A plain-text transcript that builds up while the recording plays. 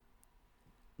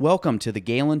Welcome to the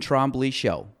Galen Trombley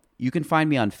Show. You can find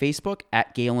me on Facebook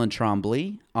at Galen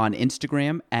Trombley, on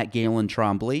Instagram at Galen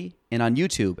Trombley, and on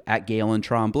YouTube at Galen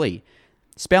Trombley.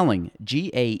 Spelling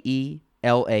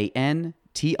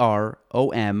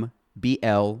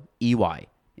GaelanTrombley.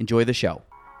 Enjoy the show.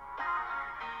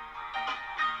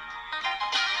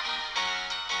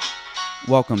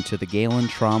 Welcome to the Galen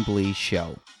Trombley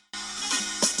Show.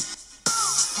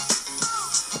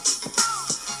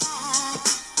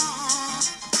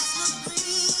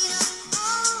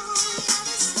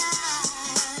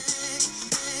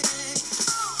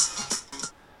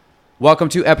 Welcome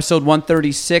to episode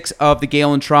 136 of the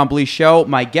Galen Trombley Show.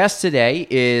 My guest today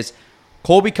is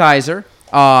Kolby Keysor.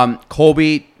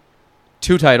 Kolby,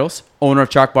 2 titles, owner of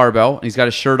Chalk Barbell, and he's got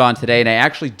a shirt on today, and I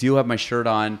actually do have my shirt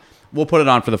on. We'll put it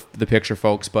on for the picture,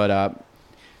 folks, but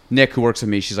Nick, who works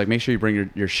with me, she's like, make sure you bring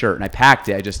your shirt, and I packed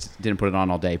it. I just didn't put it on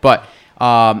all day. But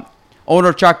owner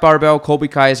of Chalk Barbell, Kolby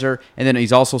Keysor, and then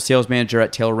he's also sales manager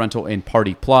at Taylor Rental and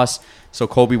Party Plus. So,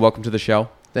 Kolby, welcome to the show.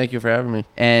 Thank you for having me.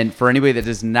 And for anybody that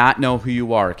does not know who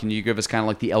you are, can you give us kind of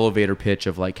like the elevator pitch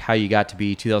of like how you got to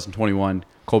be 2021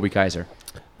 Kolby Keysor?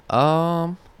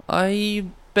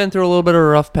 I've been through a little bit of a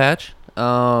rough patch.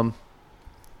 I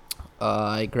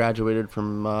graduated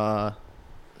from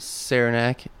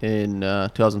Saranac in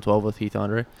 2012 with Heath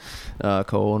Andre,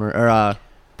 co-owner or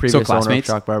previous owner of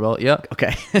Chalk Barbell. Yep.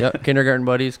 Okay. Yep. Kindergarten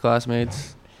buddies,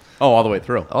 classmates. Oh, all the way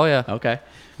through. Oh yeah. Okay.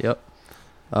 Yep.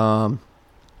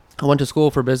 I went to school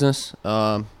for business,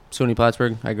 SUNY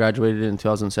Plattsburgh. I graduated in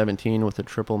 2017 with a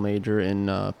triple major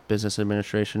in business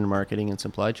administration, marketing, and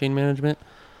supply chain management.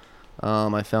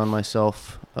 I found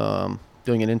myself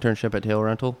doing an internship at Taylor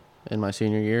Rental in my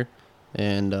senior year,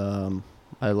 and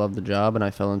I loved the job, and I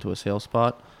fell into a sales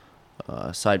spot,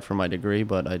 aside from my degree,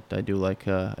 but I do like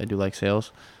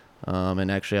sales. And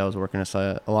actually, I was working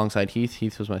alongside Heath.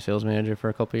 Heath was my sales manager for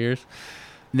a couple of years.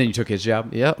 And then you took his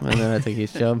job? Yep, and then I took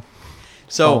Heath's job.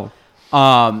 So,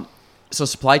 so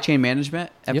supply chain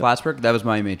management at Plattsburgh, that was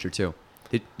my major too.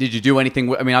 Did you do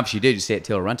anything? I mean, obviously you did. You stay at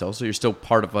Taylor Rental, so you're still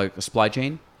part of like a supply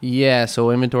chain? Yeah,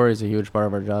 so inventory is a huge part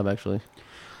of our job, actually.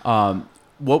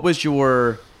 What was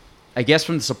your, I guess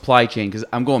from the supply chain, because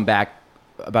I'm going back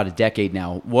about a decade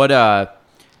now, what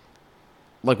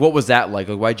was that like?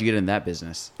 Like, why'd you get in that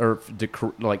business? Or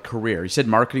career? You said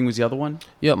marketing was the other one?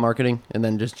 Yep, marketing, and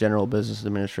then just general business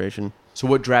administration. So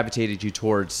what gravitated you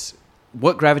towards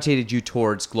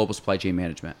global supply chain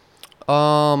management?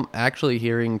 Actually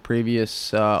hearing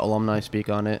previous alumni speak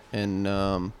on it, and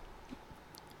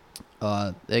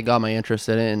it got my interest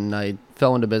in it, and I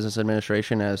fell into business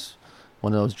administration as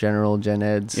one of those general gen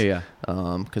eds. Yeah.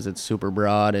 Because it's super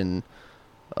broad, and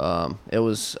it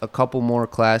was a couple more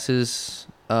classes.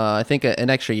 I think an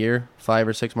extra year, 5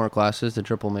 or 6 more classes to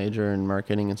triple major in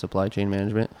marketing and supply chain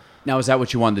management. Now, is that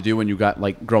what you wanted to do when you got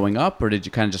like growing up, or did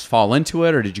you kind of just fall into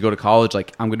it, or did you go to college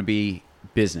like I'm going to be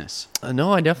business?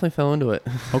 No, I definitely fell into it.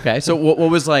 Okay, so what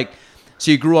was like?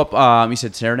 So you grew up, you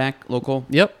said Saranac local?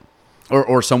 Yep.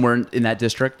 Or somewhere in that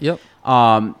district? Yep.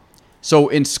 So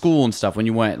in school and stuff, when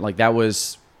you went, like that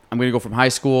was, I'm going to go from high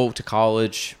school to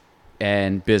college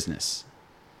and business.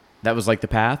 That was like the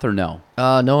path, or no?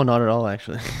 No, not at all,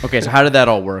 actually. Okay, so how did that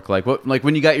all work? Like what? Like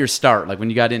when you got your start, like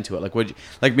when you got into it,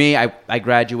 like me, I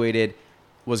graduated,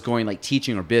 was going like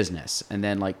teaching or business, and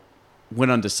then like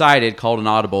went undecided, called an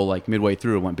audible like midway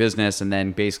through, went business, and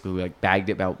then basically like bagged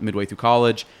it about midway through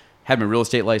college, had my real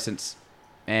estate license,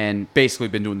 and basically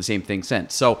been doing the same thing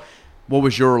since. So, what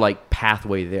was your like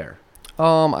pathway there?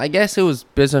 I guess it was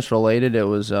business related. It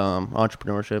was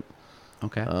entrepreneurship.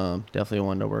 Okay. Definitely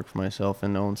wanted to work for myself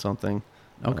and own something.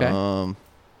 Okay.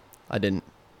 I didn't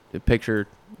picture,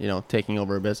 taking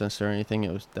over a business or anything.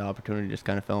 It was the opportunity just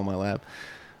kind of fell in my lap.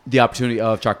 The opportunity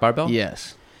of Chalk Barbell?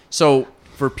 Yes. So,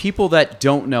 for people that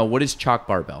don't know, what is Chalk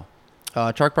Barbell?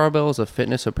 Chalk Barbell is a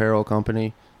fitness apparel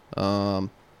company.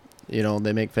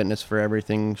 They make fitness for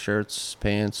everything, shirts,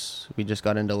 pants. We just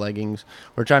got into leggings.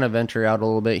 We're trying to venture out a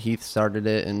little bit. Heath started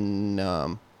it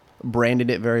and branded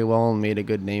it very well and made a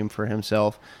good name for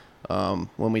himself.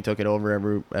 When we took it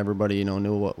over, everybody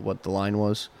knew what the line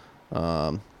was.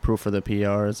 Proof of the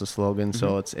PR is the slogan. Mm-hmm.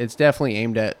 So it's definitely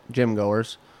aimed at gym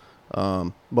goers.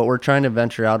 But we're trying to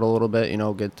venture out a little bit.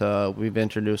 We've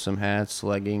introduced some hats,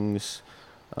 leggings.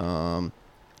 I've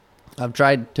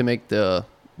tried to make the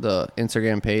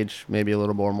Instagram page maybe a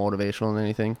little more motivational than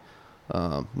anything.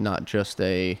 Not just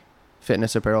a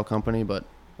fitness apparel company, but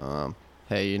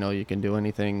hey, you can do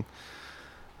anything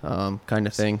kind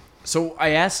of thing. So I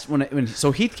asked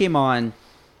so Heath came on,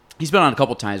 he's been on a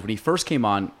couple times. When he first came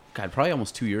on, God, probably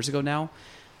almost 2 years ago now,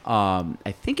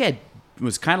 I think I had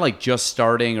was kind of like just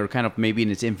starting or kind of maybe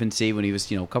in its infancy when he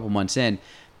was, a couple months in.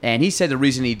 And he said the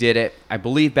reason he did it, I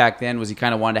believe back then, was he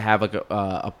kind of wanted to have like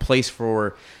a place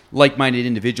for like-minded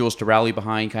individuals to rally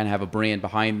behind, kind of have a brand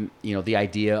behind, the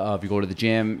idea of you go to the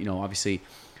gym, obviously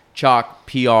chalk,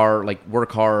 PR, like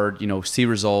work hard, see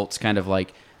results, kind of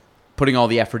like putting all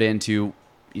the effort into,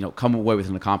 come away with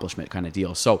an accomplishment kind of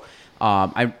deal. So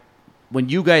when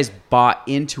you guys bought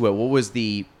into it, what was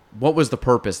the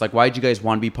purpose? Like, why did you guys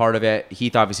want to be part of it?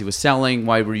 Heath obviously was selling.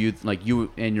 Why were you, like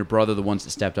you and your brother, the ones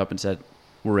that stepped up and said,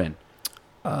 we're in?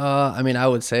 I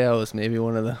would say I was maybe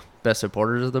one of the best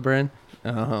supporters of the brand.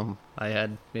 I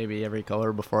had maybe every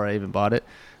color before I even bought it.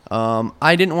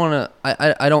 I didn't want to.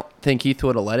 I don't think Heath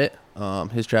would have let it.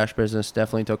 His trash business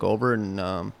definitely took over, and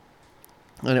I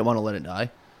didn't want to let it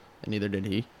die, and neither did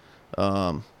he.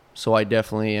 So I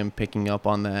definitely am picking up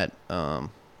on that.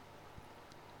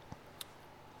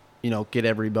 Get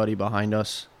everybody behind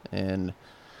us, and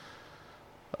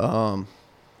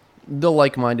the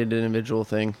like-minded individual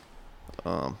thing.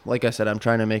 Like I said, I'm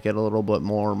trying to make it a little bit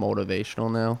more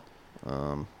motivational now.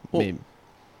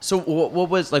 So what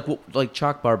was like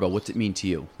chalk barbell? What's it mean to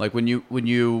you? Like when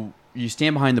you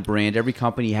stand behind the brand, every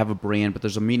company you have a brand, but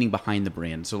there's a meaning behind the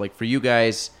brand. So like for you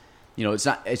guys, it's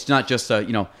not just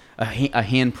a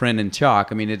handprint in chalk.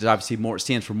 I mean, it's obviously more. It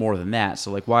stands for more than that.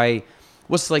 So like why?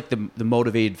 What's like the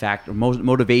motivated factor,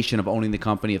 motivation of owning the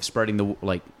company, of spreading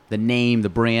the name, the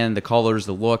brand, the colors,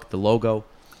 the look, the logo?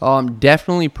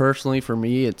 Definitely personally for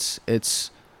me,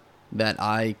 it's that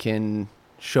I can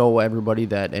show everybody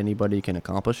that anybody can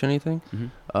accomplish anything.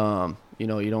 Mm-hmm.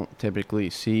 You don't typically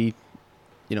see,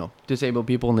 disabled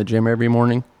people in the gym every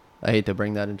morning. I hate to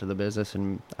bring that into the business,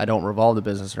 and I don't revolve the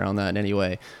business around that in any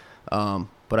way.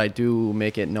 But I do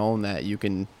make it known that you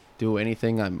can do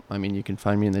anything. You can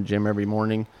find me in the gym every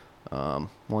morning.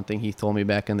 One thing he told me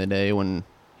back in the day when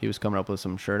he was coming up with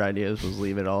some shirt ideas was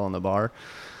leave it all in the bar.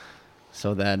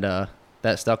 So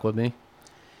that stuck with me.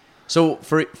 So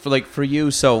for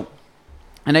you, so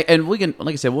and we can,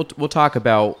 like I said, we'll talk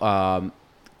about kind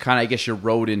of, I guess, your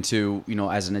road into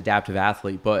as an adaptive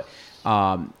athlete, but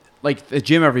like the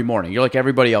gym every morning, you're like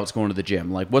everybody else going to the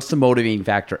gym. Like, what's the motivating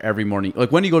factor every morning?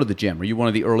 Like, when do you go to the gym? Are you one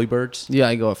of the early birds? Yeah,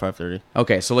 I go at 5:30.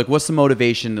 Okay, so like, what's the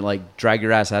motivation to like drag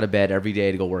your ass out of bed every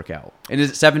day to go work out? And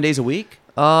is it 7 days a week?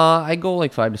 I go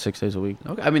like 5 to 6 days a week.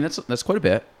 Okay, I mean that's quite a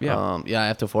bit. Yeah. I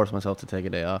have to force myself to take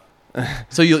a day off.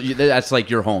 So that's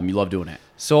like your home. You love doing it.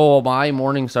 So my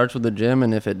morning starts with the gym,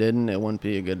 and if it didn't, it wouldn't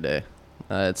be a good day.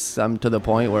 I'm to the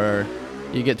point where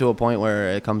you get to a point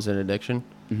where it comes an addiction.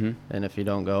 Mm-hmm. And if you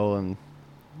don't go, and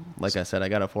like I said, I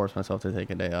got to force myself to take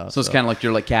a day off. So it's kind of like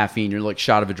you're like caffeine. You're like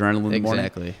shot of adrenaline in the morning.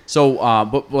 Exactly. So,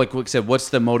 but like I said, what's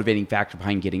the motivating factor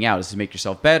behind getting out? Is it to make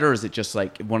yourself better? Is it just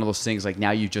like one of those things like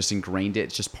now you've just ingrained it?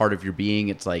 It's just part of your being.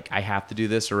 It's like, I have to do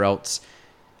this or else,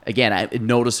 again,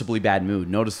 noticeably bad mood.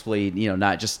 Noticeably,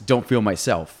 not just don't feel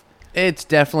myself. It's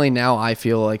definitely now I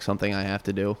feel like something I have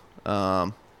to do.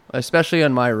 Especially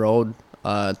on my road.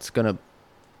 It's going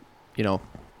to,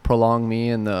 prolong me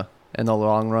in the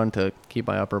long run to keep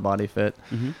my upper body fit.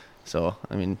 Mm-hmm. So,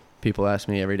 people ask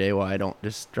me every day why I don't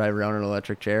just drive around in an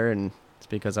electric chair, and it's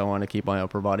because I want to keep my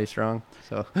upper body strong.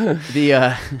 So well,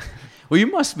 you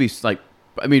must be like,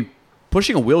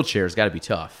 pushing a wheelchair has got to be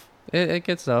tough. It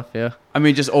gets tough, yeah.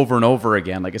 Just over and over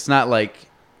again. Like, it's not like,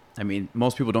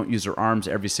 most people don't use their arms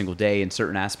every single day in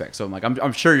certain aspects. So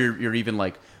I'm sure you're even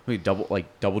like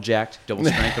double jacked, double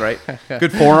strength, right?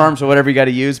 Good forearms or whatever you got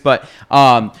to use. But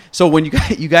so when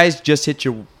you guys just hit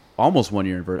your almost 1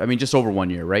 year anniversary, just over 1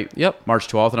 year, right? Yep. March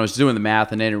 12th, and I was doing the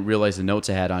math and I didn't realize the notes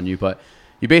I had on you, but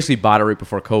you basically bought it right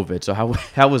before COVID. So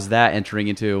how was that entering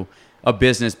into a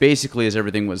business basically as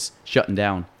everything was shutting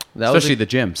down, especially the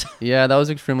gyms? Yeah, that was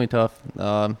extremely tough.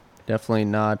 Definitely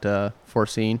not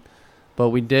foreseen. But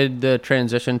we did the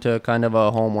transition to kind of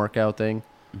a home workout thing.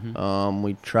 Mm-hmm.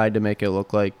 We tried to make it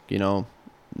look like, no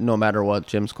matter what,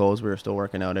 gyms closed, we were still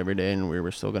working out every day, and we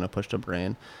were still going to push the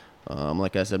brand.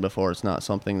 Like I said before, it's not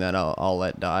something that I'll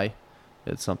let die.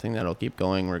 It's something that'll keep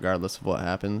going regardless of what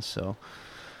happens. So,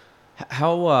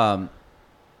 how,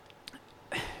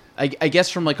 I guess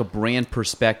from like a brand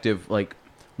perspective, like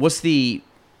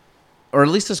or at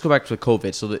least let's go back to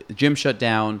COVID. So the gym shut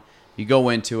down, you go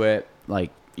into it,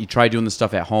 like, you try doing the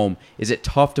stuff at home. Is it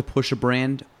tough to push a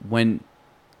brand when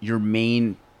your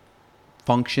main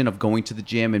function of going to the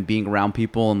gym and being around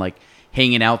people and like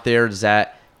hanging out there, does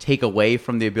that take away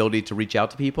from the ability to reach out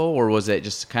to people? Or was it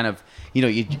just kind of,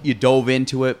 you dove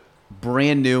into it,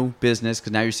 brand new business,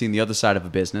 because now you're seeing the other side of a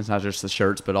business, not just the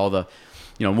shirts, but all the,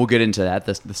 we'll get into that,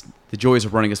 the joys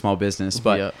of running a small business.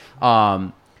 But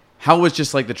how was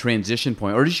just like the transition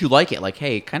point, or did you like it? Like,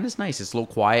 hey, kind of is nice. It's a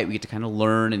little quiet. We get to kind of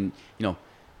learn and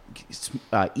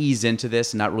ease into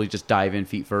this and not really just dive in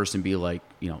feet first and be like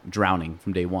drowning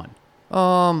from day one.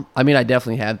 I mean, I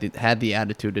definitely had the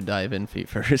attitude to dive in feet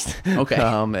first. Okay.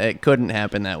 It couldn't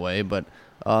happen that way, but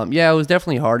yeah, it was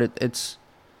definitely hard. It's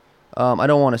I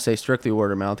don't want to say strictly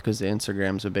word of mouth because the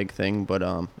Instagram's a big thing, but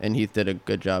and Heath did a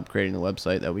good job creating the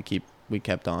website that we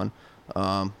kept on.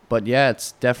 But yeah,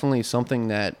 it's definitely something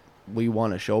that we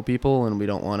want to show people, and we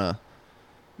don't want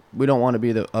to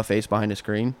be a face behind a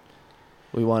screen.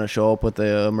 We want to show up with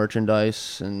the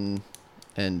merchandise and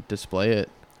display it.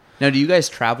 Now, do you guys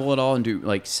travel at all and do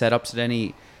like setups at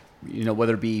any,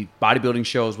 whether it be bodybuilding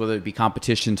shows, whether it be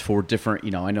competitions for different,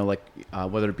 I know like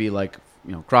whether it be like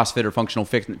CrossFit or functional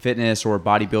fitness or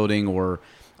bodybuilding or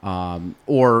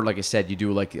like I said, you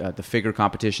do like the figure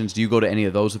competitions. Do you go to any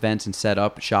of those events and set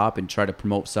up shop and try to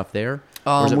promote stuff there,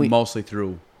 or is it mostly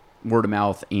through word of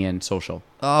mouth and social?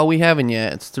 We haven't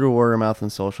yet. It's through word of mouth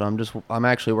and social. I'm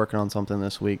actually working on something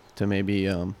this week to maybe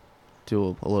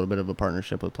do a little bit of a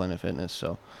partnership with Planet Fitness.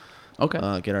 So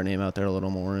okay, get our name out there a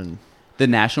little more. And the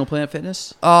national Planet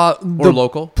Fitness or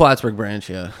local Plattsburgh branch,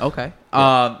 yeah. Okay.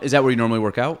 Yeah. Is that where you normally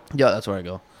work out? Yeah, that's where I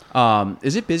go.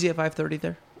 Is it busy at 5:30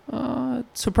 there?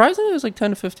 Surprisingly, there's like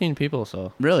 10 to 15 people.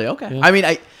 So really, okay. Yeah. I mean,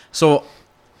 I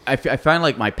find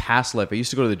like my past life, I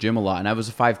used to go to the gym a lot, and I was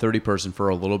a 5:30 person for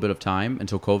a little bit of time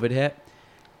until COVID hit.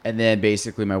 And then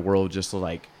basically my world just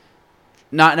like,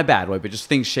 not in a bad way, but just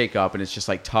things shake up, and it's just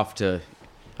like tough to,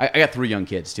 I got 3 young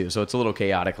kids too, so it's a little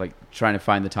chaotic, like trying to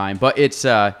find the time, but it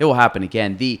will happen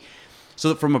again.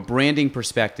 So from a branding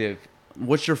perspective,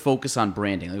 what's your focus on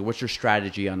branding? Like what's your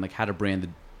strategy on like how to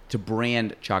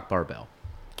brand Chalk Barbell?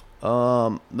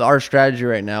 Our strategy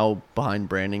right now behind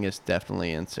branding is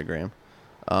definitely Instagram.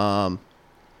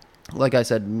 Like I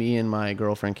said, me and my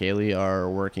girlfriend Kaylee are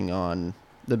working on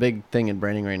the big thing in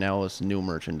branding right now is new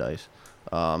merchandise.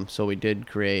 So we did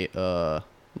create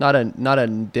not a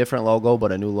different logo,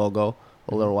 but a new logo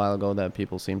a little while ago that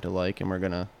people seem to like, and we're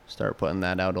gonna start putting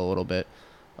that out a little bit.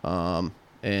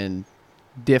 And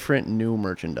different new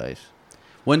merchandise.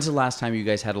 When's the last time you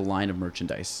guys had a line of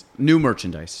merchandise? New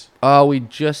merchandise? We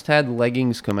just had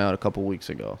leggings come out a couple weeks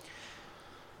ago.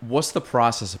 What's the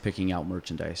process of picking out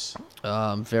merchandise?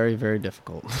 Very, very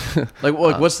difficult.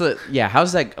 How's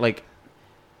that, like,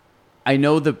 I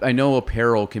know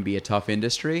apparel can be a tough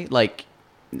industry. Like,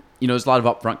 there's a lot of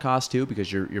upfront costs too,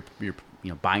 because you're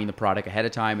buying the product ahead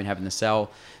of time and having to sell.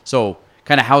 So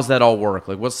kind of how's that all work?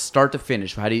 Like what's start to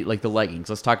finish? How do you, like the leggings?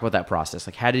 Let's talk about that process.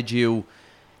 Like how did you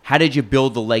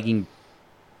build the legging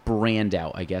brand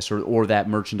out, I guess, or that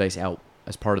merchandise out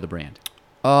as part of the brand?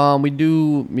 We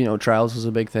do, trials is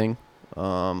a big thing.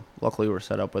 Luckily we're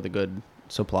set up with a good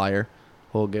supplier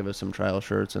who'll give us some trial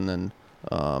shirts, and then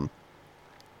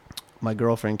my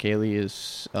girlfriend Kaylee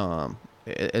is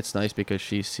it's nice because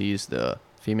she sees the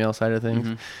female side of things.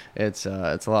 Mm-hmm. It's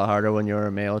a lot harder when you're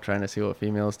a male trying to see what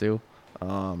females do.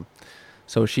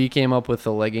 So she came up with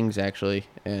the leggings actually,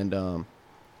 and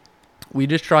we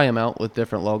just try them out with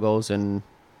different logos and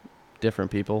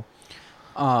different people.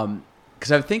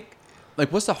 Because I think,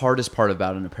 like, what's the hardest part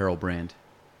about an apparel brand?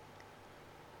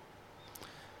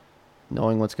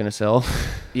 Knowing what's going to sell.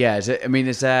 Yeah, is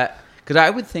that because I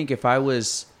would think if I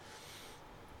was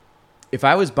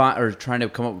buying or trying to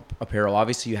come up with apparel,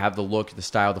 obviously you have the look, the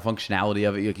style, the functionality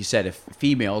of it. Like you said, if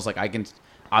females, like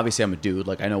obviously I'm a dude,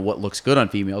 like I know what looks good on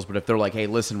females, but if they're like, hey,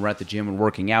 listen, we're at the gym and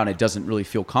working out and it doesn't really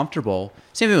feel comfortable,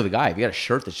 same thing with a guy. If you got a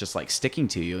shirt that's just like sticking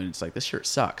to you and it's like, this shirt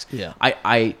sucks. Yeah.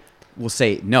 I will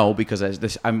say no, because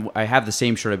I have the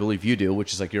same shirt I believe you do,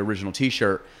 which is like your original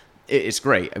t-shirt. It's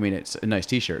great. I mean, it's a nice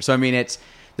t-shirt. So I mean,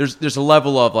 there's a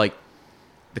level of like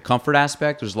the comfort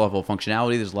aspect, there's a level of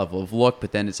functionality, there's a level of look,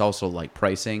 but then it's also like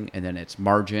pricing, and then it's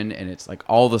margin, and it's like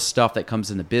all the stuff that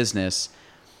comes in the business.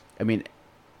 I mean,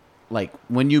 like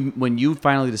when you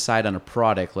finally decide on a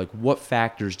product, like what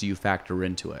factors do you factor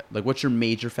into it? Like what's your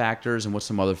major factors and what's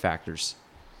some other factors?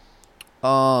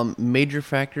 Major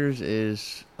factors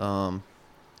is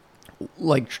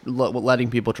like letting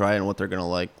people try it and what they're gonna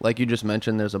like. Like you just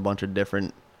mentioned, there's a bunch of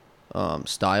different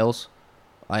styles.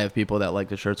 I have people that like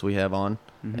the shirts we have on,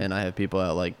 mm-hmm. and I have people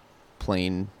that like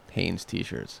plain Hanes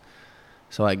t-shirts.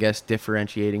 So I guess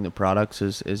differentiating the products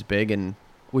is big, and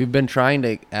we've been trying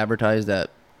to advertise that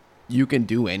you can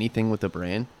do anything with the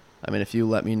brand. I mean, if you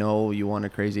let me know you want a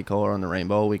crazy color on the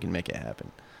rainbow, we can make it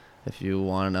happen. If you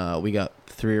want, we got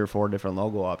 3 or 4 different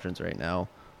logo options right now.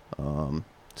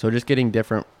 So just getting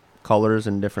different colors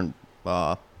and different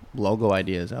logo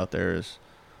ideas out there is.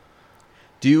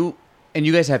 And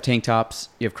you guys have tank tops.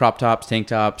 You have crop tops, tank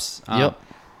tops. Yep.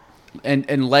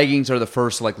 And leggings are the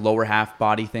first like lower half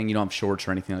body thing. You don't have shorts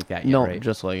or anything like that yet, No, right?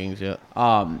 just leggings. Yeah.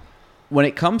 When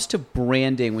it comes to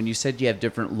branding, when you said you have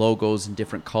different logos and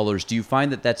different colors, do you find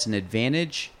that that's an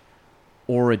advantage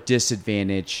or a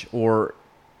disadvantage, or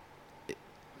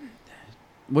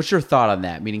what's your thought on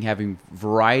that? Meaning having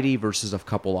variety versus a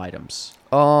couple items.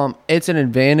 It's an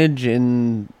advantage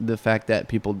in the fact that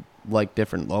people like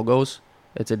different logos.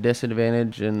 It's a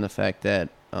disadvantage in the fact that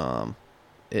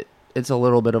it's a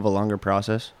little bit of a longer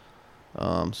process.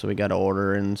 So we got to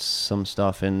order in some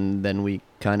stuff, and then we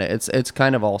it's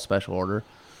kind of all special order.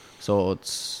 So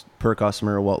it's per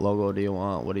customer. What logo do you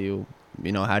want? What do you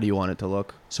how do you want it to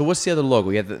look? So what's the other logo?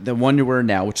 You have the one you're wearing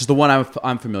now, which is the one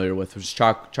I'm familiar with, which is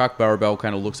chalk Barbell.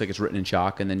 Kind of looks like it's written in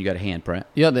chalk, and then you got a handprint.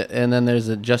 Yeah, and then there's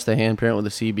just a handprint with a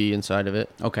CB inside of it.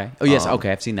 Okay. Oh yes.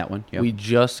 Okay, I've seen that one. Yep. We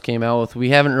just came out with. We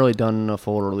haven't really done a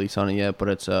full release on it yet, but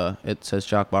it says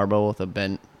chalk Barbell with a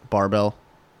bent barbell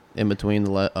in between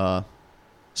the.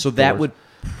 So that would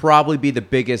probably be the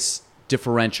biggest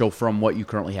differential from what you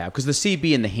currently have, because the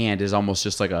CB in the hand is almost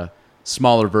just like a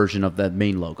smaller version of the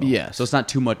main logo. Yeah. So it's not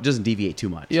too much. It doesn't deviate too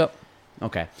much. Yep.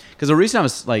 Okay. Because the reason I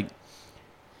was like,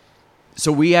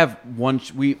 so we have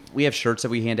we have shirts that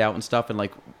we hand out and stuff, and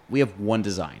like we have one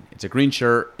design. It's a green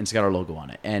shirt and it's got our logo on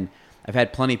it. And I've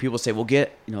had plenty of people say, "Well,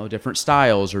 get different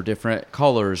styles or different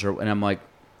colors," and I'm like,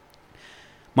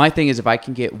 my thing is, if I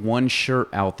can get one shirt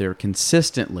out there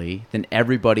consistently, then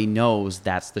everybody knows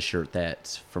that's the shirt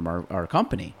that's from our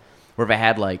company. Or if I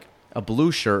had like a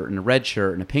blue shirt and a red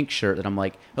shirt and a pink shirt, then I'm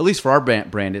like, at least for our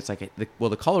brand, it's like,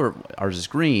 the color of ours is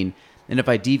green. And if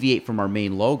I deviate from our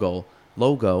main logo,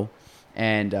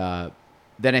 and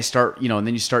then I start, and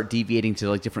then you start deviating to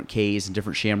like different Ks and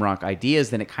different Shamrock ideas,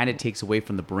 then it kind of takes away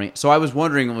from the brand. So I was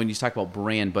wondering when you talk about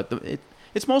brand, but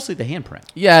it's mostly the handprint.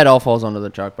 Yeah, it all falls under the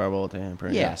chalk Barbell with the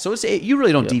handprint. Yeah, so you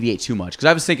really don't deviate too much, because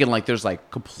I was thinking like there's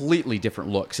like completely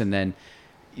different looks, and then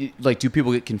like do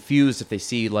people get confused if they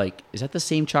see like, is that the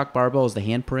same chalk Barbell as the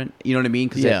handprint? You know what I mean?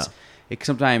 Because it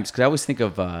sometimes, because I always think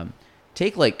of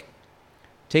take like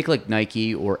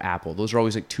Nike or Apple. Those are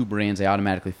always like two brands I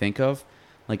automatically think of.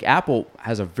 Like Apple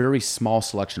has a very small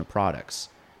selection of products,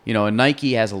 and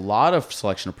Nike has a lot of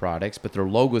selection of products, but their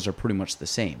logos are pretty much the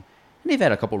same. And they've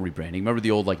had a couple rebranding. Remember the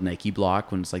old like Nike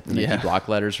block, when it's like the Nike block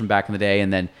letters from back in the day,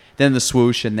 and then the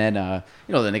swoosh, and then then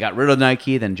they got rid of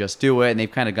Nike, then Just Do It, and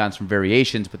they've kind of gone some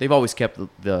variations, but they've always kept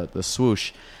the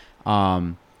swoosh.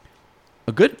 Have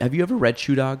you ever read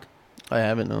Shoe Dog? I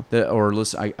haven't, no.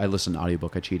 I listened to an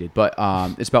audiobook. I cheated, but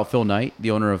it's about Phil Knight, the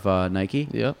owner of Nike.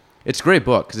 Yeah, it's a great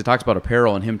book because it talks about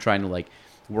apparel and him trying to like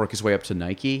work his way up to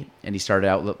Nike, and he started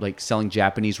out like selling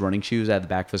Japanese running shoes out of the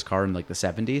back of his car in like the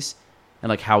 70s. And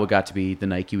like how it got to be the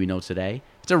Nike we know today.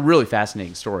 It's a really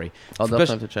fascinating story. I'll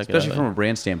definitely have to check it out. Especially from a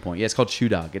brand standpoint. Yeah, it's called Shoe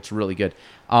Dog. It's really good.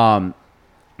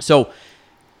 So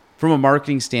from a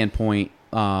marketing standpoint,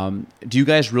 do you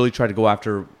guys really try to go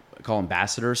after, call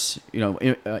ambassadors,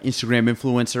 Instagram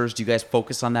influencers? Do you guys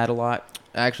focus on that a lot?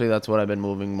 Actually, that's what I've been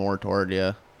moving more toward,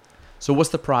 yeah. So what's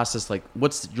the process like?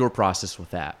 What's your process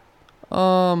with that?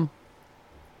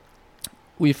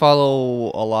 We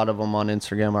follow a lot of them on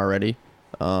Instagram already.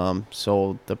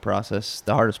 So the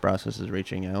hardest process is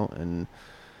reaching out and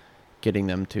getting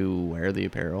them to wear the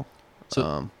apparel.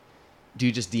 So, do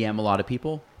you just DM a lot of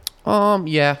people?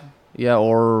 Yeah,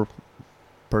 or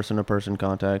person-to-person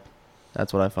contact.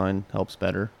 That's what I find helps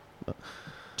better.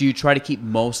 Do you try to keep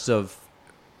most of?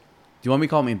 Do you want me to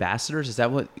call them ambassadors? Is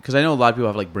that what? Because I know a lot of people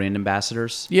have like brand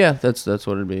ambassadors. Yeah, that's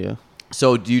what it'd be. Yeah.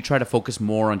 So do you try to focus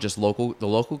more on just the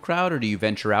local crowd, or do you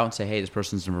venture out and say, hey, this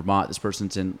person's in Vermont, this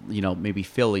person's in, maybe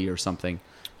Philly or something?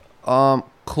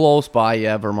 Close by,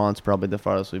 yeah. Vermont's probably the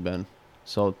farthest we've been.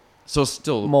 So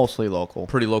still mostly local.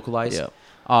 Pretty localized?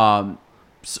 Yeah.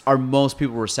 Are most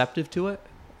people receptive to it?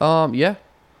 Yeah.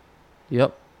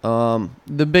 Yep.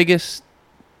 The biggest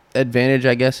advantage,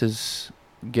 I guess, is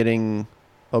getting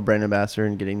a brand ambassador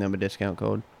and getting them a discount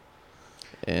code.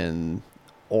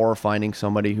 Or finding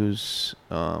somebody who's,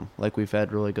 like we've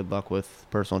had really good luck with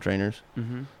personal trainers.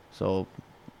 Mm-hmm. So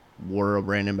we're a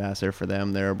brand ambassador for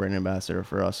them. They're a brand ambassador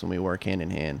for us, and we work hand in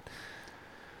hand.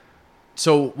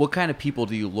 So what kind of people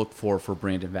do you look for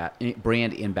brand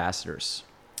ambassadors?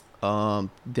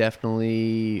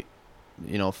 Definitely,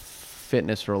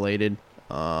 fitness related.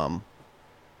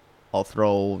 I'll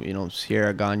throw,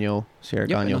 Sierra Gagno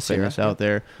Fitness out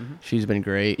there. Mm-hmm. She's been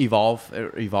great. Evolve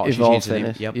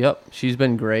Fitness. Yep. She's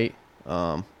been great.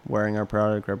 Wearing our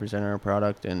product, representing our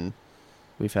product, and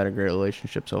we've had a great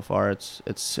relationship so far.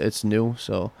 It's new,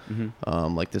 so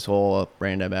like this whole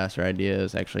brand ambassador idea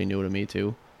is actually new to me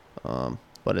too.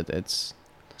 But it's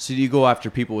So do you go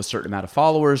after people with a certain amount of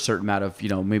followers, certain amount of,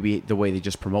 maybe the way they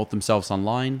just promote themselves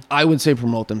online? I would say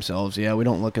promote themselves. Yeah, we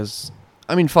don't look as...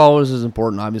 I mean, followers is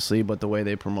important, obviously, but the way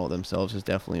they promote themselves is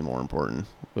definitely more important.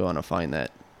 We want to find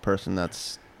that person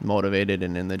that's motivated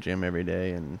and in the gym every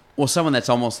day. And well, someone that's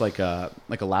almost like a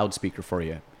loudspeaker for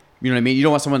you. You know what I mean? You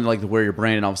don't want someone to wear your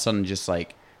brand and all of a sudden just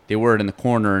they wear it in the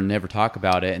corner and never talk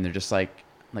about it, and they're just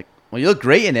well, you look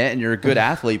great in it and you're a good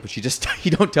athlete, but you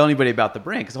don't tell anybody about the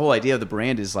brand, because the whole idea of the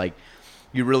brand is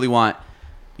you really want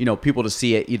people to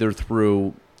see it either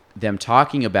through them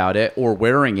talking about it or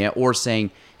wearing it or saying,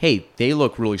 hey, they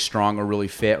look really strong or really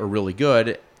fit or really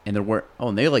good, and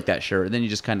and they like that shirt, and then you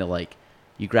just kind of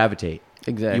you gravitate.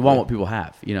 Exactly. You want what people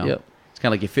have. Yep. It's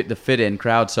kind of like you fit the fit-in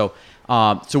crowd. So,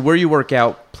 so where you work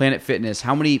out, Planet Fitness,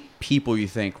 how many people you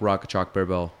think rock a Chalk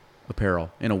Barbell apparel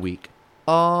in a week?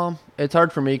 It's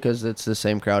hard for me because it's the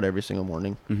same crowd every single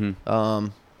morning. Mm-hmm.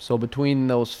 So between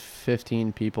those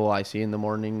 15 people I see in the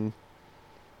morning,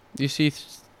 you see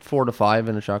 4 to 5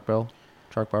 in a Chalk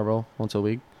Barbell once a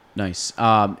week. Nice.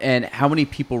 And how many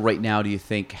people right now do you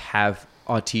think have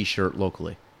a T-shirt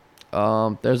locally?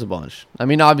 There's a bunch. I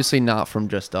mean, obviously not from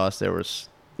just us. There was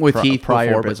with Heath prior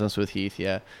before, business with Heath.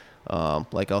 Yeah.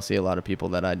 I'll see a lot of people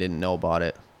that I didn't know about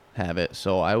it have it.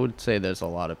 So I would say there's a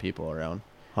lot of people around.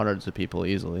 Hundreds of people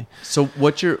easily. So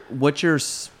what's your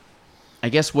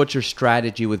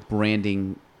strategy with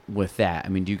branding with that? I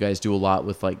mean, do you guys do a lot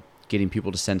with getting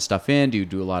people to send stuff in? Do you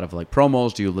do a lot of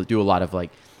promos? Do you do a lot of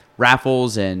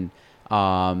raffles? And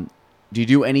do you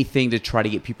do anything to try to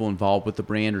get people involved with the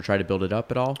brand or try to build it up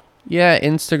at all? Yeah,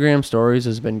 Instagram stories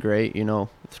has been great. I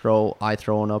throw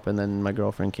one up and then my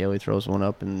girlfriend Kaylee throws one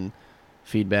up, and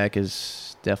feedback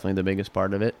is definitely the biggest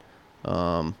part of it.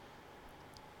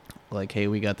 Hey,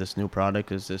 we got this new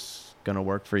product. Is this going to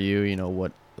work for you?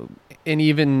 What, and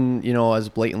even, as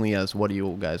blatantly as what do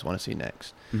you guys want to see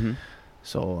next? Mm-hmm.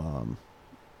 So,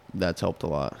 that's helped a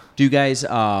lot. Do you guys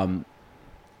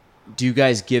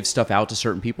give stuff out to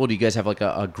certain people? Do you guys have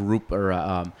a group or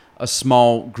a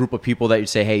small group of people that you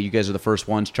say, hey, you guys are the first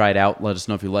ones, try it out, let us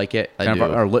know if you like it? Kind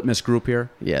of our litmus group here?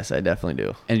 Yes, I definitely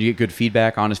do. And you get good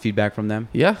feedback, honest feedback from them?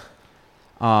 Yeah.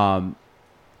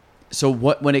 So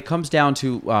when it comes down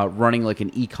to running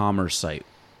an e-commerce site,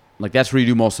 that's where you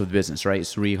do most of the business, right?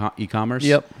 It's through e-commerce?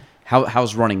 Yep.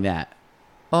 How's running that?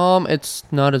 It's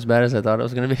not as bad as I thought it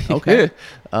was going to be. Okay.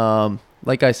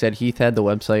 Like I said, Heath had the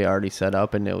website already set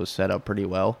up, and it was set up pretty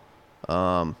well.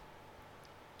 But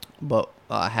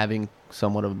having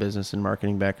somewhat of a business and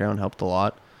marketing background helped a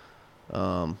lot.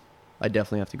 I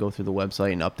definitely have to go through the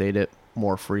website and update it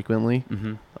more frequently.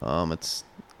 Mm-hmm.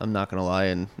 I'm not going to lie,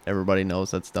 and everybody knows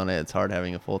that's done it. It's hard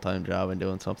having a full-time job and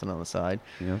doing something on the side.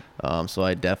 Yeah. So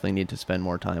I definitely need to spend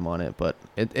more time on it, but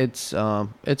it's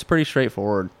pretty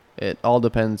straightforward. It all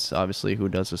depends, obviously, who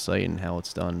does the site and how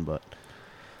it's done, but...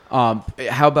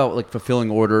 How about fulfilling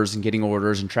orders and getting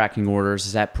orders and tracking orders?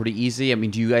 Is that pretty easy? I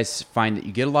mean, do you guys find that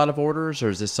you get a lot of orders, or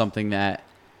is this something that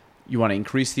you want to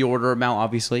increase the order amount,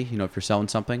 obviously, if you're selling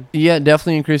something? Yeah,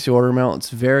 definitely increase the order amount.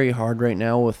 It's very hard right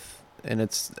now and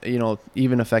it's,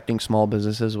 even affecting small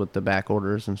businesses with the back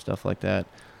orders and stuff like that.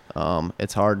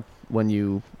 It's hard when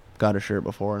you got a shirt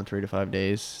before in 3 to 5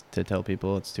 days to tell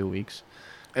people it's 2 weeks.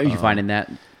 Are you finding that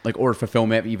order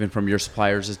fulfillment even from your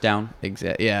suppliers is down?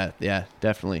 Exactly. Yeah,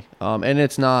 definitely. And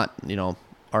it's not,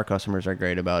 our customers are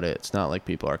great about it. It's not like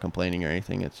people are complaining or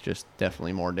anything. It's just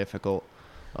definitely more difficult.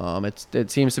 It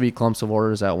seems to be clumps of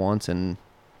orders at once, and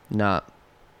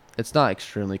it's not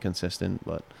extremely consistent,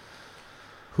 but...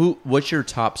 What's your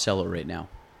top seller right now?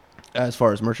 As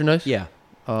far as merchandise? Yeah.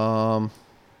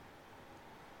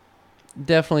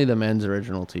 Definitely the men's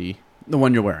original tee. The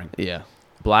one you're wearing? Yeah.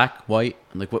 Black, white,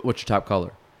 what's your top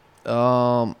color?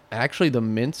 Actually the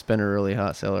mint's been a really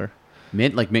hot seller.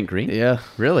 Mint, mint green? Yeah.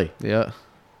 Really? Yeah.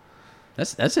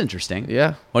 That's interesting.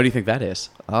 Yeah. Why do you think that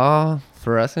is?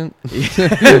 Fluorescent.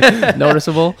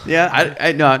 Noticeable. Yeah,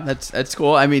 I know that's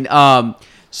cool. I mean,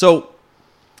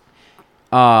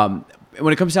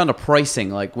 when it comes down to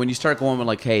pricing, when you start going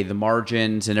with hey, the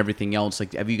margins and everything else,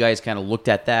 have you guys kind of looked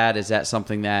at that? Is that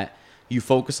something that you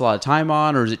focus a lot of time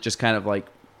on, or is it just kind of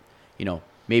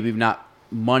maybe not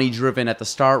money driven at the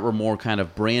start, or more kind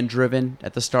of brand driven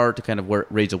at the start to kind of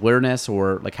raise awareness,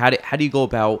 or how do you go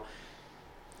about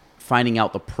finding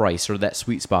out the price or that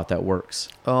sweet spot that works?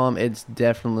 It's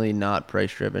definitely not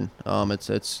price driven.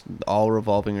 It's all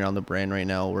revolving around the brand right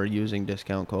now. We're using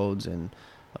discount codes, and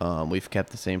we've kept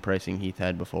the same pricing Heath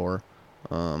had before.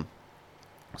 So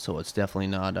it's definitely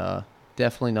not a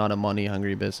money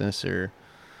hungry business or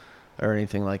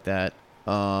anything like that.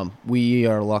 We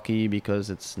are lucky because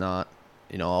it's not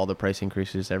all the price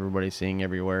increases everybody's seeing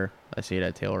everywhere. I see it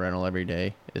at Tail Rental every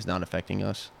day, is not affecting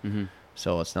us. Mm-hmm.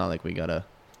 So it's not like we got to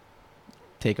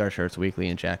take our shirts weekly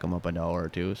and jack them up $1 or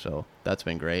 $2. So that's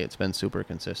been great. It's been super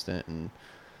consistent and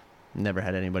never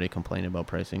had anybody complain about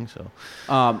pricing. So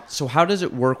how does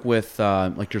it work with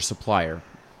like your supplier?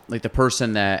 Like the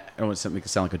person that, I don't want something to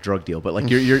sound like a drug deal, but like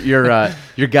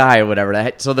your guy or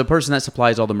whatever. So the person that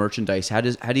supplies all the merchandise, how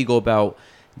do you go about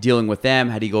dealing with them?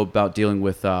 How do you go about dealing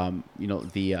with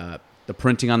the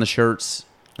printing on the shirts?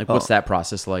 Like what's that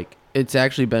process like? It's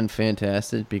actually been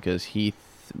fantastic because Heath,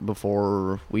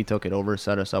 before we took it over,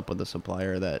 set us up with a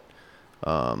supplier that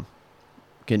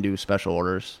can do special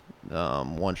orders,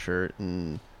 one shirt,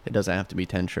 and it doesn't have to be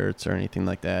 10 shirts or anything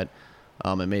like that.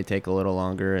 It may take a little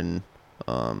longer, and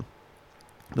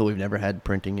but we've never had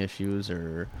printing issues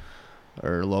or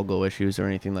logo issues or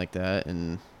anything like that,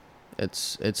 and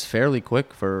it's fairly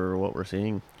quick for what we're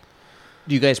seeing.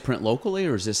 Do you guys print locally,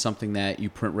 or is this something that you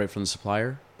print right from the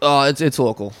supplier? It's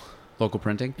local. Local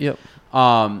printing? Yep.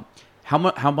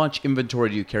 How much inventory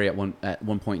do you carry at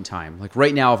one point in time? Like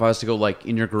right now, if I was to go like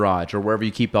in your garage or wherever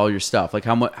you keep all your stuff, like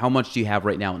how much do you have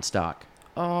right now in stock?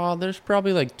 There's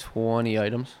probably like 20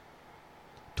 items.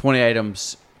 20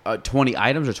 items. 20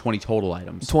 items or 20 total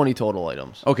items? 20 total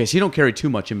items. Okay, so you don't carry too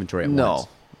much inventory at once.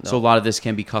 No. So a lot of this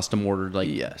can be custom ordered. Like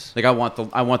yes. Like I want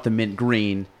the mint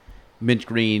green,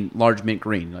 large mint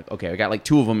green. Like okay, I got like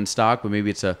 2 of them in stock, but maybe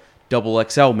it's a double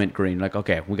XL mint green. Like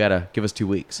okay, we gotta give us 2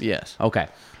 weeks. Yes. Okay,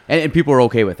 and people are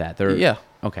okay with that. Yeah.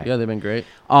 Okay. Yeah, they've been great.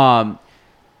 Now,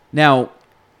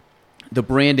 the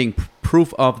branding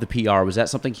proof of the PR, was that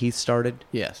something Heath started?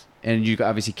 Yes. And you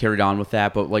obviously carried on with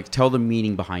that, but like tell the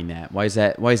meaning behind that. Why is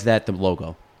that the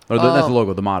logo? Or not the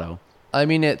logo, the motto. I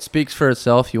mean, it speaks for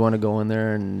itself. You want to go in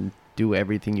there and do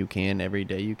everything you can every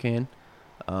day you can.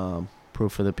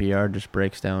 Proof of the PR just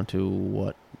breaks down to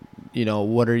what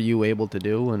are you able to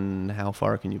do and how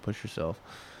far can you push yourself.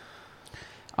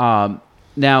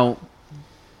 Now,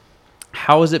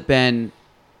 how has it been?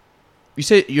 You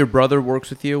say your brother works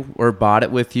with you or bought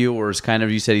it with you, or is kind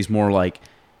of, you said he's more like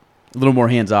a little more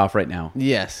hands off right now.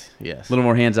 Yes. A little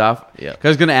more hands off. Yeah. I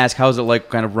was going to ask, how's it like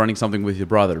kind of running something with your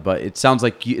brother? But it sounds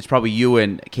like it's probably you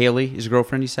and Kaylee, his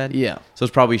girlfriend, you said? Yeah. So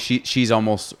it's probably she's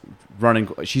almost running.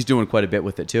 She's doing quite a bit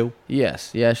with it too.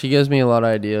 Yes. Yeah. She gives me a lot of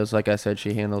ideas. Like I said,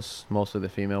 she handles most of the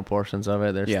female portions of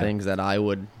it. There's Yeah. things that I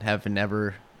would have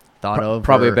never thought of.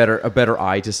 Probably a better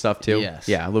eye to stuff too. Yes.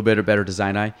 Yeah. A little bit of better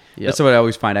design eye. Yep. That's what I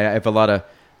always find. I have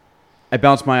I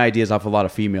bounce my ideas off a lot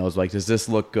of females. Like, does this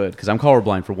look good? Because I'm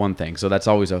colorblind for one thing, so that's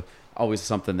always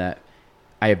something that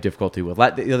I have difficulty with.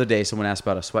 The other day, someone asked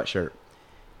about a sweatshirt,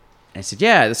 and I said,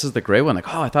 "Yeah, this is the gray one."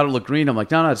 Like, "Oh, I thought it looked green." I'm like,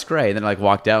 "No, it's gray." And then I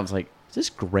walked out. And was like, "Is this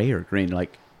gray or green?" They're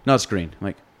like, "No, it's green." I'm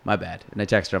like, "My bad." And I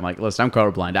texted her. I'm like, "Listen, I'm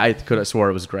colorblind. I could have swore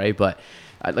it was gray, but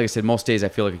like I said, most days I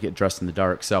feel like I get dressed in the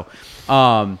dark." So,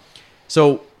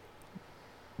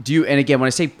 do you, and again, when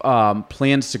I say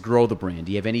plans to grow the brand,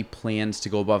 do you have any plans to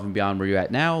go above and beyond where you're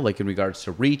at now, like in regards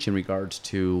to reach, in regards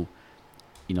to,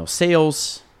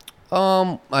 sales?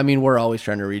 I mean, we're always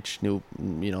trying to reach new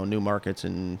markets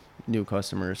and new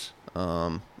customers.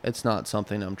 It's not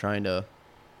something I'm trying to,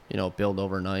 build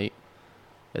overnight.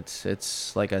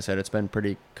 It's like I said, it's been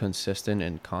pretty consistent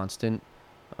and constant.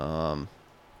 I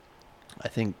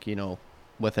think,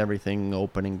 with everything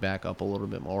opening back up a little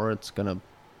bit more, it's going to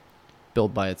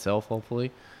build by itself,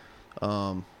 hopefully.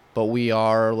 But we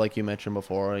are, like you mentioned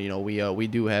before, we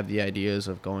do have the ideas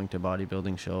of going to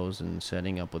bodybuilding shows and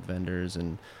setting up with vendors,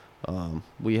 and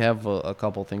we have a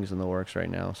couple things in the works right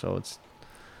now. So it's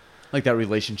like that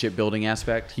relationship building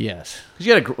aspect. Yes,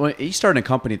 because you started a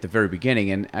company at the very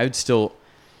beginning, and I would still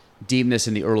deem this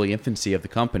in the early infancy of the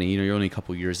company. You're only a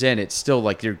couple years in. It's still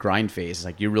like your grind phase. It's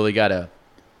like you really gotta,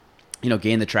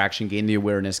 gain the traction, gain the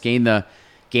awareness, gain the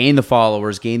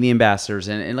followers, gain the ambassadors,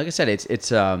 and like I said,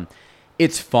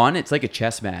 it's fun. It's like a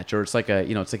chess match, or it's like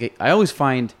I always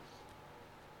find,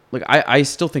 like I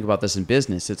still think about this in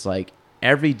business. It's like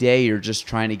every day you're just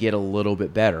trying to get a little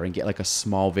bit better and get like a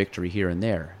small victory here and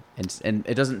there, and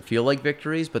it doesn't feel like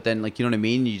victories, but then like, you know what I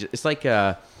mean? It's like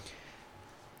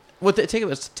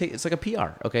it's like a PR.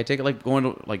 Okay, take it like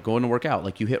going to work out.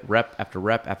 Like you hit rep after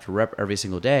rep after rep every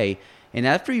single day. And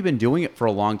after you've been doing it for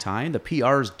a long time, the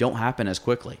PRs don't happen as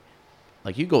quickly.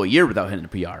 Like you go a year without hitting a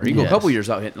PR. You go a couple years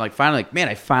without hitting. Like finally, man,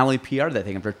 I finally PR'd that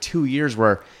thing after 2 years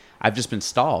where I've just been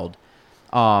stalled.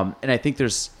 And I think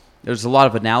there's a lot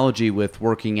of analogy with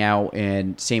working out,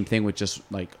 and same thing with just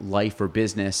like life or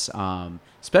business,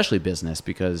 especially business,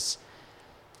 because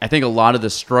I think a lot of the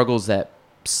struggles that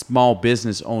small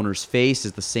business owners face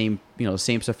is the same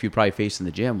stuff you probably face in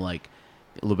the gym. Like,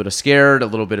 a little bit of scared, a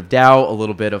little bit of doubt, a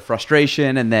little bit of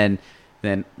frustration, and then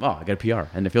I got a PR,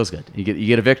 and it feels good. You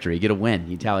get a victory, you get a win,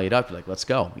 you tally it up, you're like, let's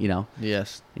go,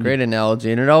 Yes, great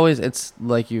analogy. And it's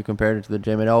like you compared it to the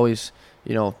gym. It always,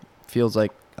 feels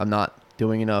like I'm not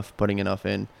doing enough, putting enough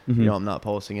in. Mm-hmm. I'm not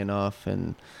posting enough,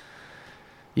 and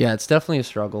yeah, it's definitely a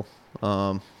struggle.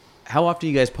 How often do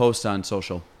you guys post on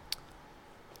social?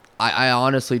 I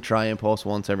honestly try and post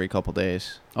once every couple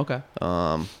days. Okay.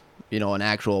 An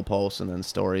actual post, and then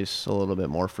stories a little bit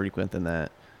more frequent than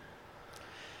that.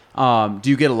 Do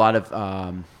you get a lot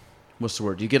of what's the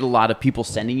word? Do you get a lot of people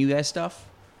sending you guys stuff,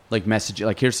 like message,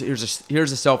 like here's a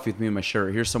selfie with me in my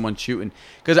shirt. Here's someone shooting,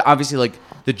 because obviously like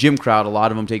the gym crowd, a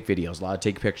lot of them take videos, a lot of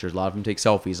take pictures, a lot of them take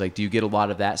selfies. Like, do you get a lot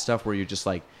of that stuff where you're just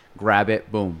like grab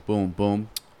it, boom, boom, boom?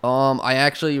 I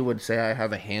actually would say I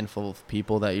have a handful of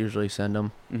people that usually send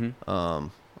them. Mm-hmm.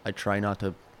 I try not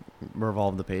to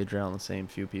revolve the page around the same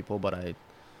few people, but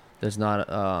there's not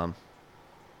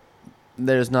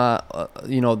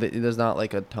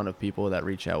like a ton of people that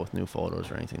reach out with new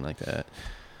photos or anything like that.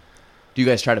 Do you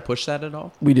guys try to push that at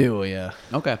all? We do, yeah.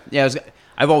 Okay. Yeah,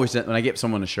 I've always done, when I get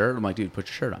someone a shirt, I'm like, dude, put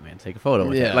your shirt on, man. Take a photo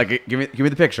with it. Like, give me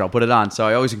the picture. I'll put it on. So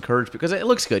I always encourage, because it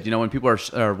looks good, when people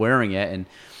are wearing it. And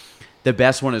the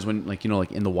best one is when, like,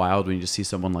 like in the wild, when you just see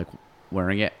someone like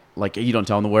wearing it, like you don't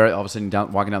tell them to wear it. All of a sudden,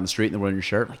 walking down the street and they're wearing your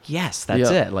shirt. Like, yes, that's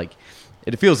it. Like,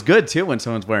 it feels good too when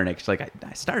someone's wearing it. It's like,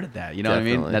 I started that. You know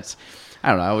Definitely. what I mean? I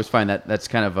don't know. I always find that's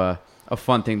kind of a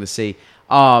fun thing to see.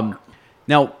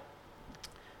 Now,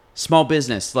 small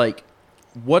business, like,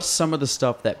 what's some of the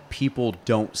stuff that people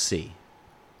don't see?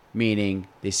 Meaning,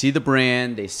 they see the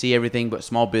brand, they see everything, but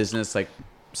small business, like,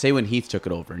 say when Heath took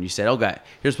it over and you said, okay,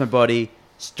 here's my buddy,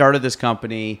 started this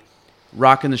company,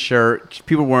 rocking the shirt,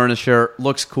 people wearing the shirt,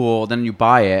 looks cool, then you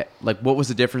buy it. Like, what was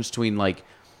the difference between, like,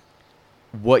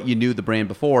 what you knew the brand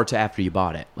before to after you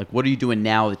bought it? Like, what are you doing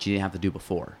now that you didn't have to do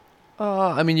before?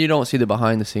 You don't see the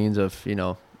behind the scenes of,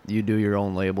 you do your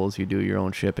own labels, you do your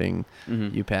own shipping,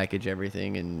 Mm-hmm. you package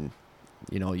everything, and,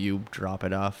 you drop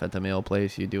it off at the mail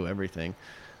place, you do everything.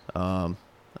 It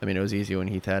was easy when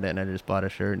Heath had it and I just bought a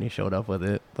shirt and he showed up with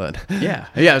it, but yeah.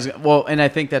 And I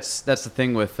think that's the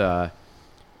thing with, a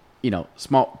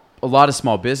lot of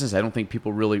small business. I don't think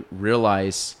people really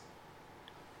realize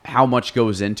how much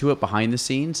goes into it behind the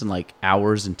scenes and like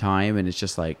hours and time. And it's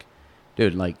just like,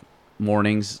 dude, like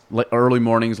mornings, early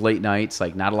mornings, late nights,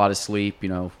 like not a lot of sleep,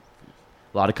 a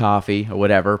lot of coffee or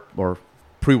whatever, or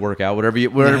pre-workout, whatever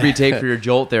you take for your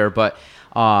jolt there. But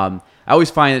I always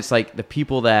find it's like the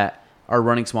people that are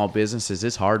running small businesses,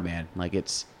 it's hard, man. Like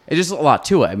it's just a lot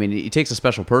to it. I mean, it takes a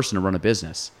special person to run a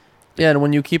business. Yeah, and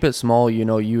when you keep it small,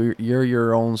 you're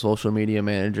your own social media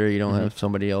manager. You don't Mm-hmm. have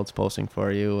somebody else posting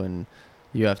for you, and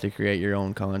you have to create your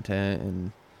own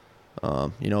content.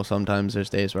 And sometimes there's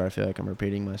days where I feel like I'm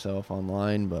repeating myself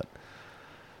online, but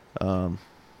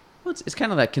Well, it's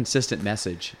kind of that consistent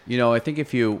message. I think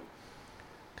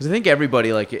because I think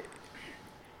everybody, like,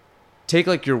 take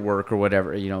like your work or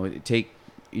whatever, take,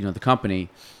 the company,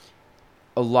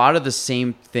 a lot of the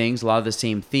same things, a lot of the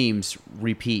same themes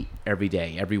repeat every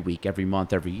day, every week, every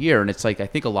month, every year. And it's like, I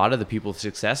think a lot of the people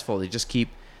successful, they just keep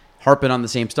harping on the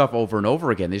same stuff over and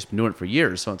over again. They've just been doing it for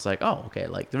years. So it's like, oh, okay,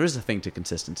 like there is a thing to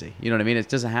consistency. You know what I mean? It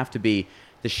doesn't have to be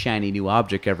the shiny new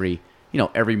object every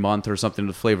month or something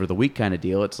to flavor of the week kind of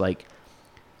deal. It's like,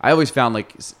 I always found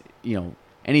like,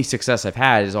 any success I've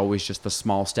had is always just the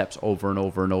small steps over and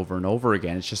over and over and over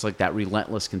again. It's just like that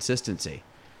relentless consistency.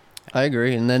 I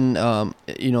agree. And then,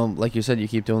 like you said, you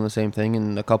keep doing the same thing.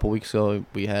 And a couple weeks ago,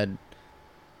 we had,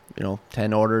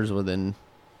 10 orders within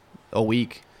a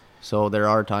week. So there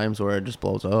are times where it just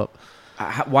blows up.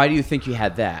 Why do you think you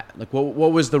had that? Like,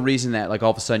 what was the reason that, like, all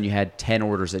of a sudden you had 10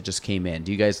 orders that just came in?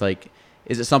 Do you guys, like,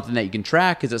 is it something that you can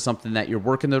track? Is it something that you're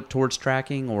working towards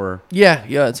tracking, or? Yeah,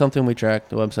 it's something we track.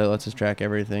 The website lets us track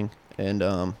everything.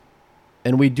 And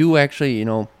we do actually,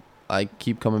 I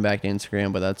keep coming back to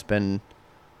Instagram, but that's been,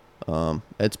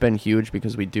 it's been huge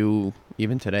because we do,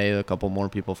 even today, a couple more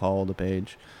people follow the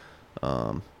page.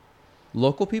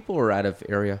 Local people or out of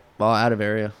area? Well, out of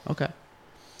area. Okay.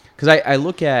 Because I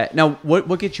look at, now,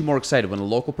 what gets you more excited, when a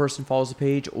local person follows the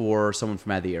page or someone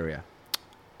from out of the area?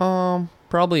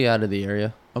 Probably out of the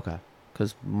area. Okay.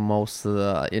 Because most of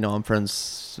the, I'm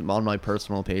friends on my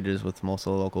personal pages with most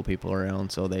of the local people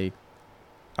around, so they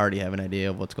already have an idea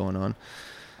of what's going on.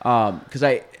 Because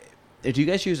do you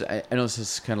guys use, I know this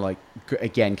is kind of like,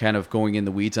 again, kind of going in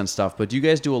the weeds on stuff, but do you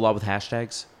guys do a lot with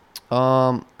hashtags?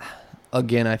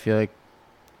 Again, I feel like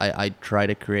I try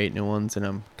to create new ones, and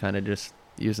I'm kind of just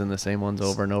using the same ones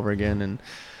over and over again. And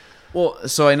well,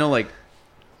 so I know like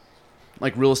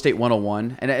Real Estate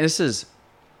 101, and this is,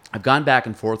 I've gone back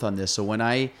and forth on this. So when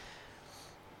I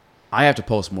have to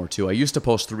post more too. I used to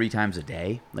post 3 times a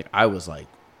day. Like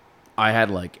I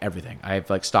had like everything. I have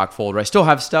like stock folder. I still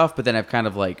have stuff, but then I've kind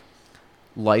of like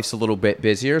life's a little bit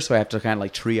busier, so I have to kind of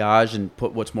like triage and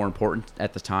put what's more important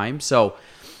at the time. So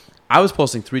I was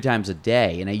posting 3 times a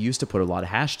day, and I used to put a lot of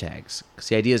hashtags. Because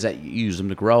the idea is that you use them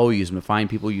to grow, you use them to find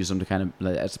people, you use them to kind of,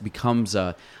 it becomes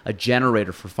a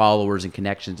generator for followers and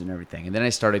connections and everything. And then I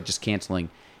started just canceling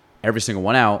every single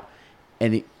one out.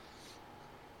 And you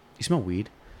smell weed?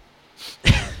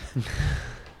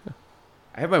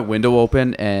 I have my window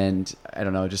open, and I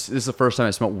don't know. Just this is the first time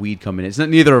I smelled weed coming in. It's not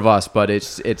neither of us, but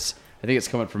it's. I think it's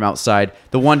coming from outside.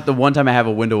 The one time I have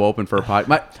a window open for a pod,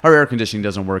 our air conditioning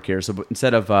doesn't work here. So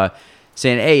instead of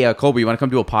saying, "Hey, Kolby, you want to come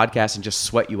do a podcast and just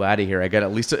sweat you out of here?" I got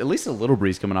at least a little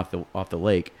breeze coming off the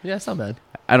lake. Yeah, it's not bad.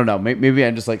 I don't know. Maybe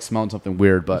I'm just like smelling something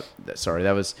weird. But sorry,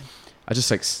 I was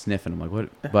just like sniffing. I'm like,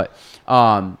 what? But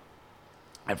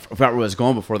I forgot where I was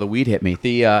going before the weed hit me.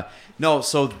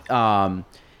 So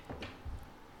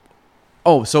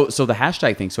the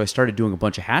hashtag thing. So I started doing a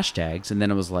bunch of hashtags, and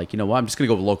then I was like, you know what? I'm just gonna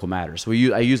go with local matters. So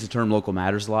I use the term local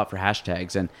matters a lot for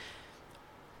hashtags, and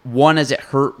one, as it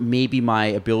hurt maybe my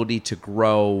ability to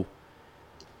grow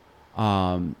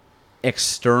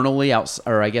externally out,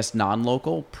 or I guess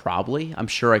non-local. Probably, I'm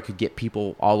sure I could get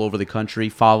people all over the country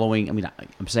following. I mean,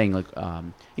 I'm saying like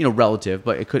relative,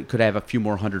 but it could have a few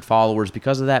more hundred followers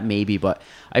because of that, maybe. But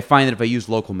I find that if I use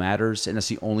local matters, and that's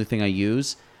the only thing I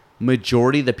use,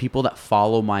 majority of the people that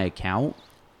follow my account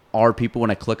are people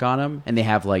when I click on them and they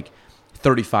have like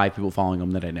 35 people following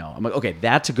them that I know. I'm like, okay,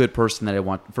 that's a good person that I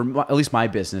want for at least my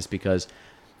business, because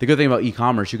the good thing about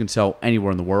e-commerce, you can sell anywhere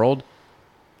in the world.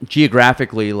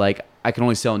 Geographically, like I can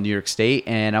only sell in New York State,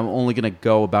 and I'm only going to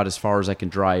go about as far as I can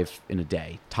drive in a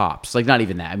day, tops. Like not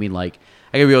even that. I mean, like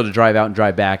I got to be able to drive out and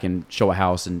drive back and show a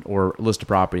house or list a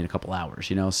property in a couple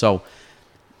hours, So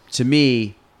to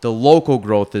me, the local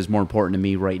growth is more important to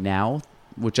me right now,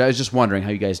 which I was just wondering how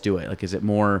you guys do it. Like, is it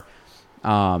more,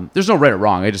 there's no right or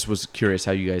wrong. I just was curious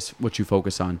what you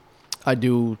focus on. I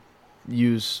do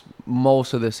use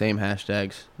most of the same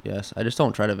hashtags. Yes. I just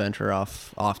don't try to venture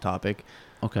off topic.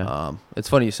 Okay. It's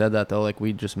funny you said that though. Like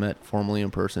we just met formally in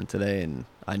person today, and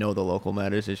I know the local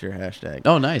matters is your hashtag.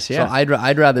 Oh, nice. Yeah. So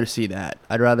I'd rather see that.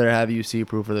 I'd rather have you see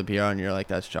proof of the PR, and you're like,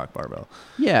 that's Chalk Barbell.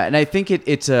 Yeah, and I think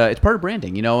it's part of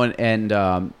branding, And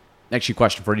actually,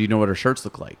 question for you: do you know what our shirts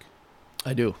look like?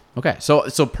 I do. Okay, so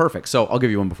perfect. So I'll give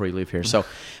you one before you leave here. So,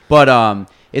 but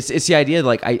it's the idea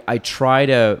like I try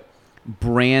to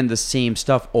brand the same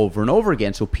stuff over and over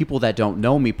again, so people that don't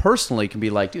know me personally can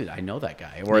be like, dude, I know that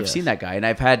guy, or I've seen that guy. And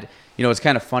I've had, it's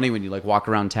kind of funny when you like walk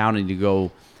around town and you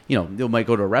go, you might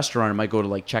go to a restaurant or might go to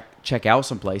like check out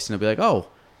someplace, and they'll be like, oh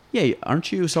yeah,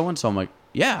 aren't you so and so? I'm like,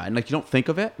 yeah, and like you don't think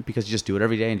of it because you just do it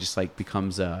every day and just like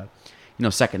becomes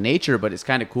second nature. But it's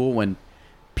kind of cool when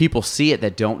people see it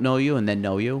that don't know you and then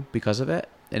know you because of it,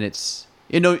 and it's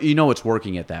it's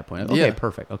working at that point. Okay, yeah.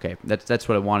 Perfect. Okay, that's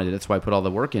what I wanted. That's why I put all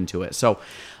the work into it. So,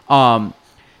 now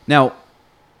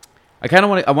I kind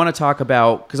of want to talk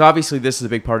about, because obviously this is a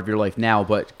big part of your life now,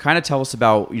 but kind of tell us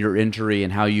about your injury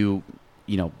and how you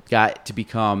got to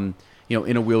become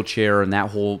in a wheelchair and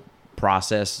that whole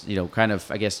process. Kind of,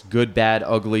 I guess, good, bad,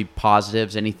 ugly,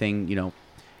 positives, anything.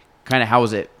 Kind of how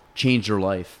has it changed your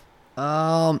life?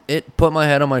 It put my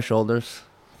head on my shoulders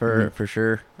for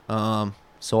sure.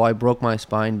 So I broke my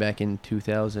spine back in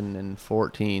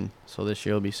 2014. So this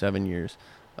year will be 7 years.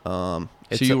 So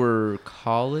you were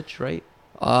college, right?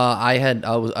 I had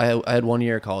 1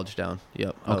 year of college down.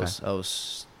 Yep. Okay. I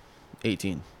was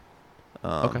 18.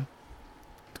 Okay.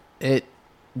 It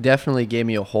definitely gave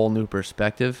me a whole new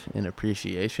perspective and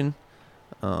appreciation.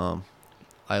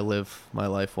 I live my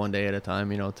life one day at a time.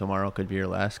 Tomorrow could be your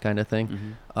last kind of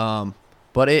thing. Mm-hmm.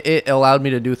 But it allowed me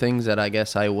to do things that I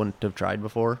guess I wouldn't have tried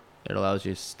before. It allows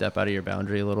you to step out of your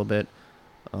boundary a little bit.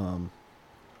 I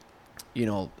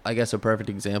guess a perfect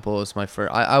example is my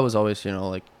first. I was always,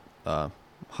 high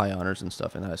honors and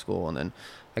stuff in high school, and then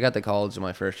I got to college, and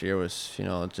my first year was,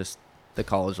 just the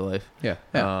college life. Yeah.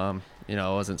 It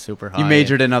wasn't super high. You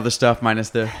majored in other stuff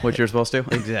minus what you're supposed to.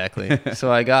 Exactly.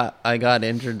 So I got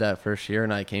injured that first year,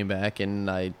 and I came back, and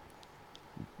I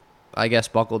guess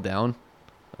buckled down.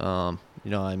 I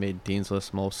made dean's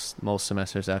list most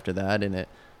semesters after that, and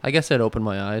I guess it opened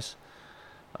my eyes.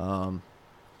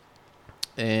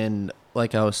 And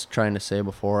like I was trying to say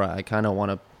before, I kind of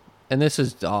want to, and this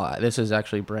is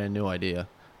actually a brand new idea.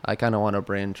 I kind of want to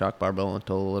brand Chalk Barbell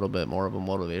into a little bit more of a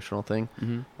motivational thing.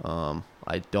 Mm-hmm.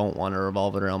 I don't want to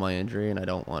revolve it around my injury, and I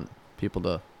don't want people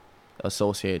to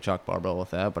associate Chalk Barbell with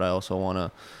that. But I also want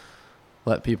to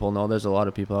let people know there's a lot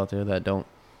of people out there that don't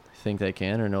think they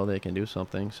can or know they can do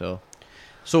something. So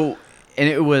and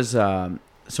it was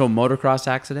so a motocross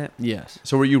accident. yes,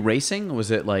 So were you racing?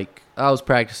 Was it like? I was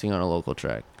practicing on a local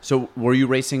track. So were you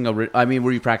racing?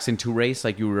 Were you practicing to race?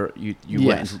 Like you went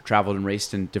Yes. and traveled and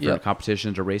raced in different Yep.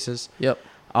 competitions or races? Yep.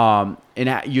 And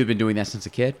you've been doing that since a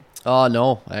kid?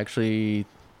 No, actually,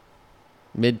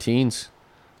 mid-teens.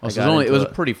 Oh, I so got it was a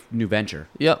into pretty new venture.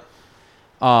 Yep.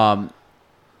 Now,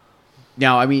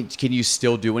 I mean, can you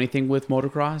still do anything with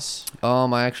motocross?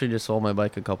 I actually just sold my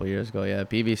bike a couple years ago. Yeah,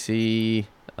 PVC.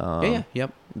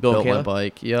 Yep. Built my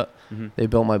bike. Yep. Mm-hmm. They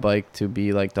built my bike to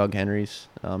be like Doug Henry's.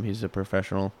 He's a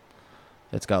professional.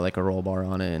 It's got like a roll bar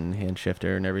on it and hand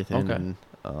shifter and everything. Okay. And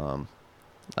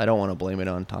I don't want to blame it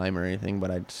on time or anything,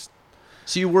 but I just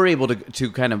So you were able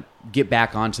to kind of get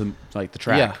back onto like the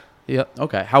track. Yeah. Yep.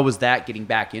 Okay. How was that getting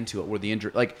back into it? Were the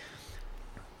injury like?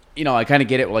 I kind of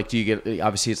get it. Like, do you get?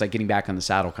 Obviously, it's like getting back on the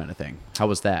saddle kind of thing. How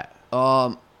was that?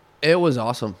 It was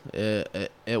awesome.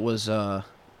 It was I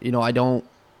don't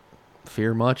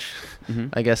fear much. Mm-hmm.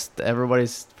 I guess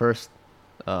everybody's first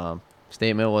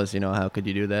statement was, how could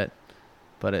you do that?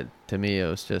 But to me, it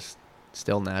was just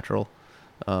still natural.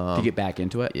 To get back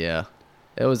into it? Yeah.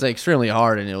 It was extremely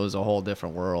hard, and it was a whole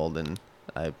different world, and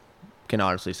I can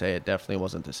honestly say it definitely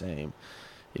wasn't the same.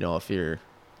 If you're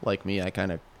like me, I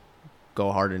kind of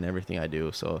go hard in everything I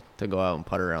do, so to go out and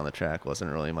putter around the track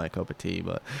wasn't really my cup of tea.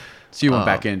 But So you went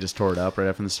back in and just tore it up right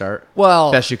after the start?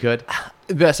 well, Best you could?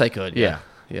 best I could. Yeah.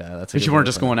 Yeah, that's. But you weren't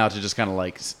just going out to just kind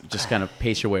of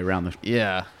pace your way around the.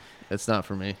 Yeah, it's not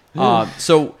for me.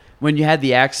 So when you had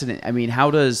the accident, I mean,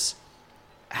 how does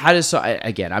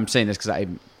again? I'm saying this because I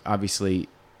obviously,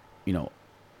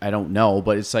 I don't know,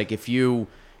 but it's like if you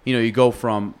go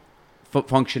from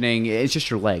functioning, it's just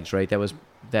your legs, right?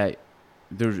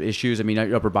 There's issues. I mean,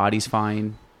 your upper body's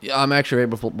fine. Yeah, I'm actually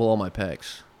right below my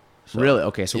pecs. So, Really?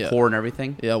 Okay. So yeah. core and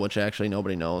everything. Yeah, which actually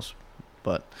nobody knows,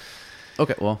 but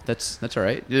Okay. Well, that's all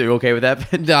right. You're okay with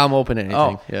that? I'm open to anything.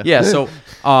 Oh, Yeah. yeah. So,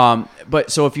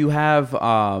 but so if you have,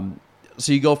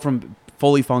 so you go from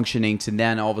fully functioning to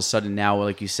then all of a sudden now,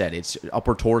 like you said, it's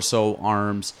upper torso,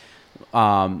 arms.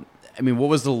 I mean, what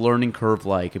was the learning curve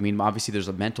like? I mean, obviously there's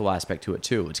a mental aspect to it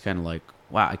too. It's kind of like,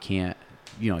 wow, I can't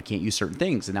use certain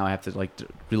things, and now I have to like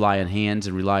rely on hands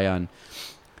and rely on.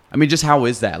 I mean, just how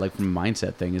is that like from a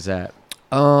mindset thing? Is that?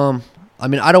 I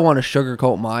mean, I don't want to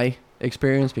sugarcoat my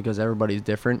experience because everybody's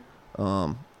different.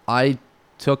 I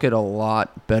took it a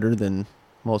lot better than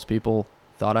most people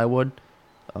thought I would.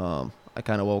 I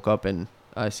kind of woke up in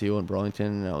ICU in Burlington,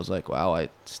 and I was like, wow, I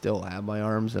still have my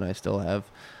arms, and I still have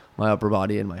my upper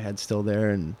body, and my head's still there,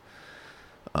 and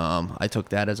I took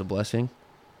that as a blessing,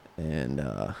 and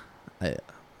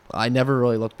I never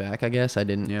really looked back. I guess I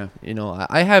didn't. Yeah.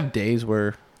 I have days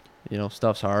where,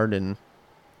 stuff's hard, and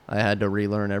I had to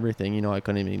relearn everything. I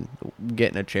couldn't even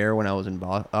get in a chair when I was in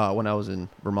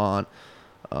Vermont.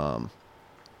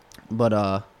 But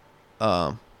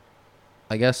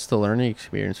I guess the learning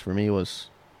experience for me was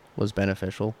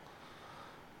beneficial.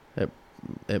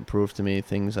 It proved to me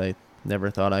things I never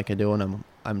thought I could do, and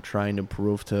I'm trying to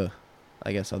prove to,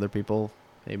 I guess, other people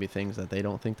maybe things that they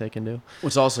don't think they can do. Well,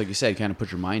 it's also like you said, kind of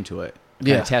put your mind to it.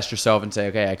 Kind of test yourself and say,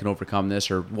 okay, I can overcome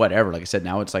this or whatever. Like I said,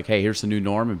 now it's like, hey, here's the new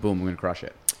norm, and boom, I'm gonna crush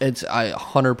it. It's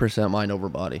 100% mind over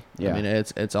body. Yeah. I mean,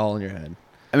 it's all in your head.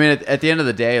 I mean, at the end of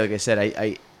the day, like I said,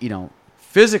 I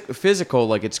physical,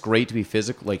 like it's great to be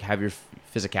physical, like have your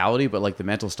physicality, but like the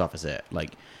mental stuff is it.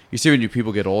 Like you see when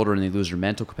people get older and they lose their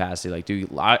mental capacity, like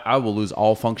dude, I will lose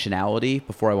all functionality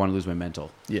before I want to lose my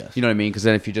mental. Yes. You know what I mean? Because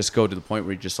then if you just go to the point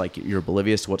where you're just like you're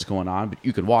oblivious to what's going on, but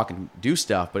you can walk and do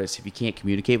stuff, but it's if you can't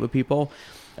communicate with people,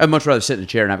 I'd much rather sit in a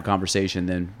chair and have a conversation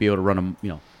than be able to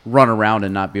run around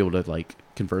and not be able to like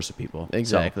converse with people.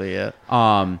 Exactly. So,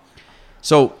 yeah.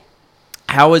 So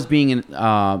how is being in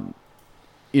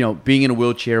being in a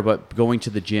wheelchair but going to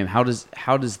the gym?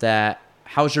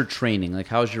 How's your training? Like,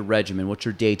 how's your regimen? What's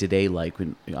your day-to-day like?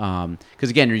 Because,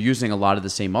 again, you're using a lot of the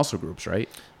same muscle groups, right?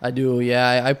 I do,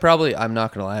 yeah. I'm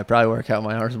not going to lie, I probably work out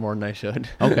my arms more than I should.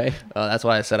 Okay. That's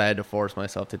why I said I had to force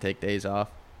myself to take days off.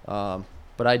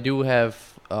 But I do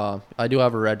have a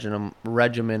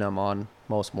regimen I'm on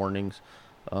most mornings.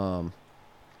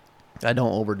 I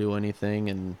don't overdo anything,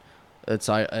 and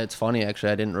it's funny,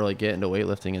 actually. I didn't really get into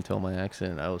weightlifting until my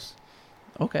accident.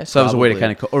 Okay. So that was a way to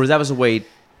kind of, or that was a way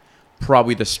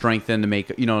probably to strengthen to make,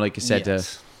 like you said,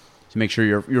 yes. to make sure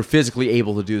you're physically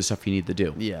able to do the stuff you need to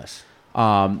do. Yes.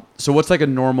 So what's like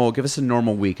give us a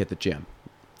normal week at the gym.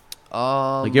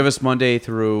 Like give us Monday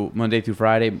through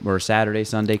Friday or Saturday,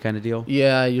 Sunday kind of deal.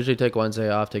 Yeah, I usually take Wednesday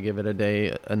off to give it a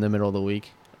day in the middle of the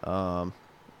week. I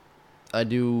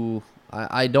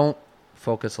don't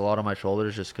focus a lot on my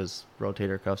shoulders just because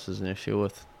rotator cuffs is an issue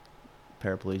with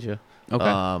paraplegia.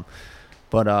 Okay.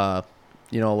 But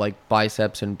like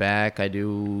biceps and back, I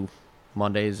do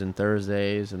Mondays and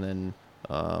Thursdays, and then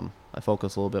I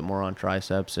focus a little bit more on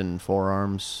triceps and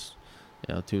forearms,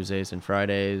 Tuesdays and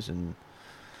Fridays. And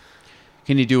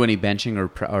Can you do any benching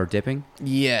or dipping?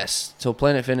 yes, so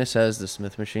Planet Fitness has the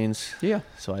Smith machines. Yeah.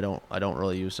 So I don't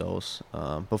really use those.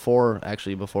 Before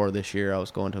this year, I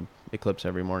was going to Eclipse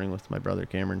every morning with my brother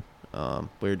Cameron.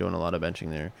 We were doing a lot of benching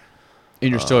there. And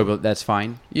you're still able, that's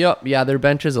fine? Yep. Yeah, their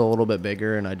bench is a little bit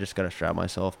bigger, and I just got to strap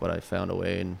myself, but I found a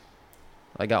way, and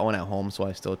I got one at home, so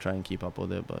I still try and keep up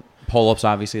with it. But Pull-ups,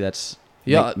 obviously, that's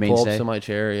mainstay. Pull-ups in my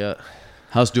chair, yeah.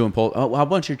 How's doing pull? Oh, how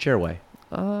much your chair weigh?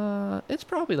 It's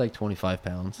probably like 25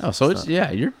 pounds. Oh, so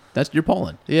you're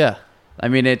pulling. Yeah. I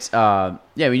mean, it's when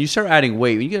you start adding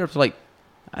weight, when you get up to like,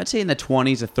 I'd say in the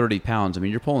 20s to 30 pounds, I mean,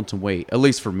 you're pulling some weight, at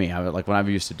least for me. Like when I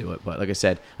used to do it. But like I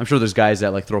said, I'm sure there's guys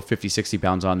that like throw 50, 60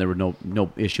 pounds on there with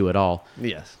no issue at all.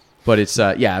 Yes. But it's,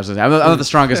 I'm not the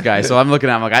strongest guy, so I'm looking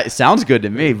at him like, it sounds good to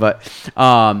me. But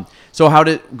so how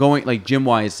did going like gym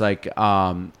wise, like,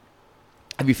 have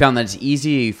you found that it's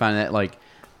easy? You find that like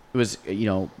it was,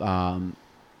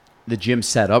 the gym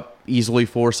set up easily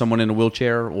for someone in a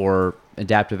wheelchair or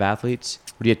adaptive athletes?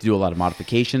 Or do you have to do a lot of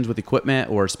modifications with equipment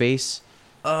or space?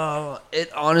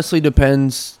 It honestly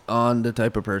depends on the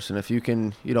type of person. If you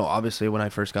can, obviously when I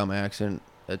first got my accident,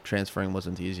 transferring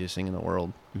wasn't the easiest thing in the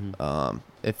world. Mm-hmm.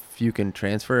 If you can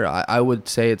transfer, I would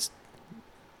say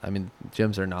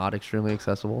gyms are not extremely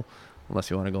accessible unless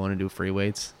you want to go in and do free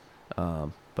weights.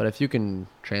 But if you can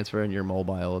transfer and you're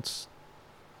mobile,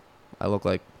 I look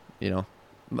like,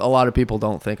 a lot of people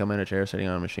don't think I'm in a chair sitting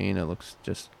on a machine. It looks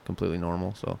just completely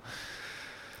normal. So.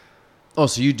 Oh,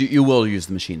 so you will use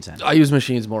the machines then? I use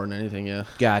machines more than anything, yeah.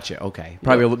 Gotcha. Okay.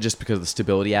 Probably just because of the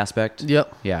stability aspect.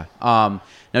 Yep. Yeah. Now,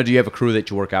 do you have a crew that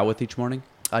you work out with each morning?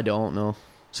 I don't know.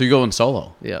 So you're going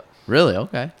solo? Yeah. Really?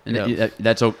 Okay. And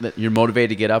Yep. you're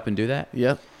motivated to get up and do that?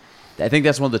 Yep. I think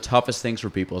that's one of the toughest things for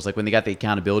people. Is like when they got the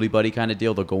accountability buddy kind of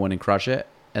deal, they'll go in and crush it,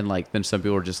 and like then some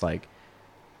people are just like,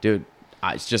 dude,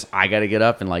 I got to get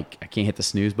up and like I can't hit the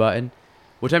snooze button.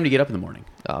 What time do you get up in the morning?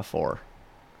 4.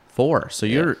 4. So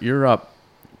you're up.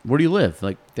 Where do you live?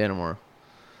 Like Dannemora.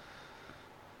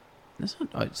 That's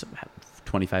not, it's a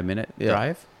 25-minute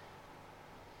drive.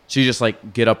 So you just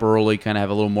like get up early, kind of have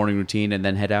a little morning routine, and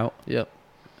then head out. Yep.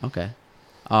 Okay.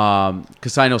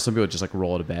 Because I know some people just like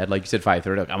roll out of bed. Like you said,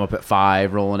 5:30. Like, I'm up at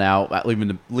 5, rolling out,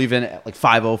 leaving at like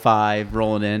 5:05,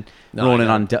 rolling in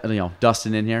on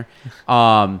dusting in here.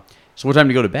 So what time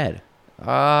do you go to bed?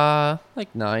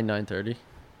 Like 9:30.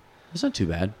 That's not too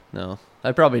bad. No,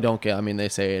 I probably don't get. I mean, they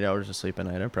say 8 hours of sleep a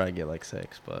night. I probably get like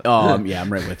 6. But yeah,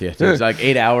 I'm right with you. It's like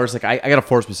 8 hours. Like I gotta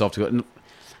force myself to go. And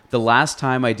the last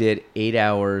time I did 8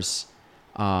 hours,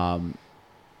 all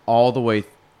the way.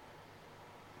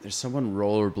 There's someone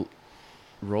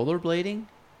rollerblading,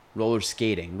 roller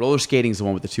skating. Roller skating is the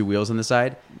one with the 2 wheels on the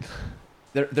side.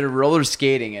 They're roller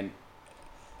skating and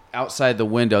outside the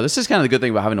window. This is kind of the good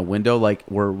thing about having a window, like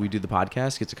where we do the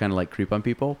podcast. Gets to kind of like creep on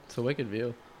people. It's a wicked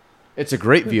view. It's a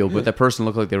great view, but that person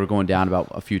looked like they were going down about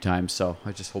a few times. So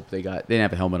I just hope they didn't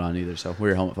have a helmet on either. So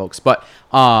we're helmet folks. But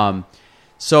the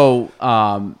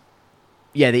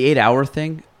 8-hour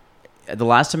thing. The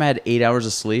last time I had 8 hours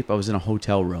of sleep, I was in a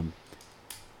hotel room.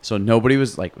 So nobody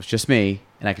was like, it was just me,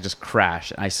 and I could just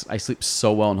crash. I sleep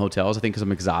so well in hotels, I think, because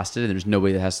I'm exhausted, and there's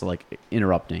nobody that has to like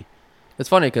interrupt me. It's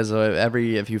funny because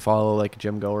if you follow like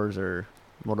gym goers or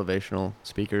motivational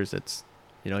speakers, it's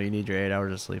you need your 8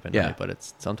 hours of sleep at night,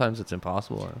 but sometimes it's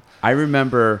impossible. I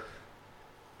remember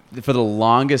for the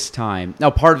longest time. Now,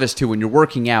 part of this too, when you're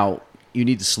working out, you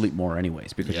need to sleep more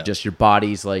anyways because your body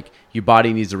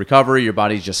needs to recover. Your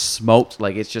body's just smoked.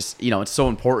 Like it's just, it's so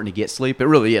important to get sleep. It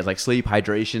really is, like sleep,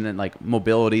 hydration, and like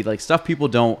mobility, like stuff people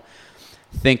don't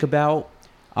think about.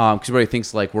 Because everybody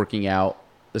thinks like working out,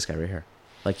 this guy right here,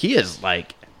 like he is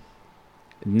like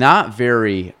not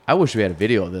very, I wish we had a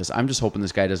video of this. I'm just hoping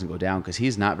this guy doesn't go down because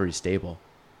he's not very stable.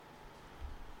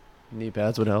 Knee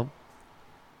pads would help.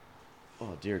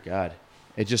 Oh, dear God.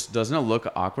 It just, doesn't it look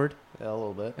awkward? Yeah, a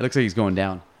little bit. It looks like he's going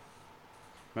down.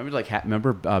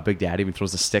 Remember Big Daddy when he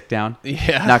throws the stick down?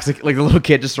 Yeah. Knocks like the little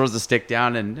kid just throws the stick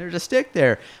down and there's a stick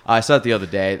there. I saw it the other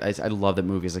day. I love that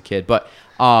movie as a kid. But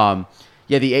the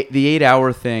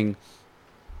 8-hour thing,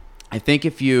 I think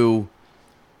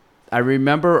I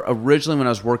remember originally when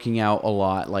I was working out a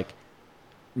lot, like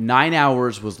 9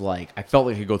 hours was like, I felt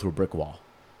like I could go through a brick wall.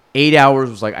 8 hours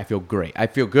was like, I feel great. I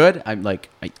feel good. I'm like,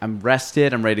 I'm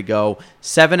rested. I'm ready to go.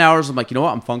 7 hours, I'm like, you know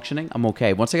what? I'm functioning. I'm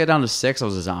okay. Once I got down to 6, I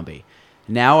was a zombie.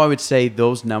 Now I would say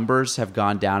those numbers have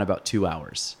gone down about 2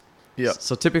 hours. Yeah.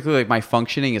 So typically, like, my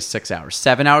functioning is 6 hours.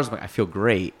 7 hours, I'm like, I feel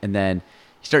great. And then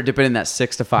you start dipping in that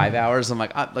 6 to 5 hours. I'm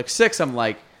like 6, I'm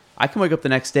like, I can wake up the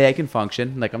next day, I can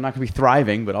function. Like, I'm not going to be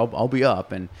thriving, but I'll be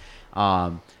up. And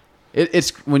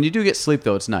it's when you do get sleep,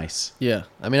 though, it's nice. Yeah.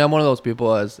 I mean, I'm one of those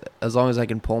people, as long as I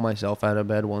can pull myself out of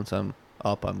bed once I'm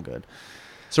up, I'm good.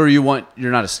 So you're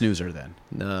not a snoozer then?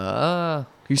 Nah.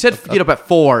 You said you get up at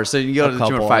 4, so you go to the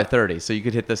gym at couple. 5:30. So you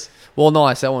could hit this. Well, no,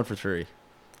 I set one for 3.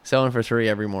 Set one for 3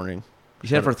 every morning. You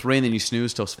set it for 3 and then you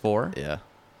snooze till 4? Yeah.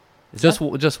 Is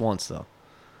Just once, though.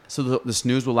 So the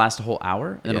snooze will last a whole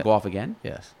hour and then it'll go off again?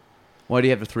 Yes. Why do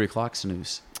you have a 3 o'clock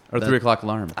snooze? Or 3 o'clock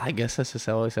alarm? I guess that's just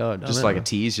how I saw it. Just like a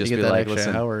tease, just you be get that like, extra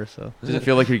listen. hour or so. Does it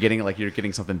feel like you're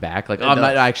getting something back? Like, It I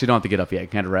does. actually don't have to get up yet. I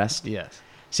can kind of rest. Yes.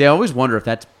 See, I always wonder if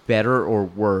that's better or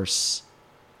worse.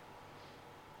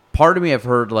 Part of me, I've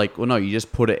heard like, well, no, you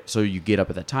just put it so you get up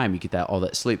at that time, you get all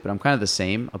that sleep. But I'm kind of the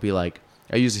same. I'll be like,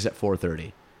 I usually set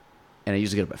 4:30, and I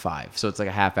usually get up at 5, so it's like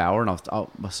a half hour. And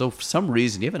so for some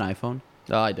reason, do you have an iPhone?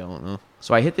 No, I don't know.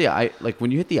 So I hit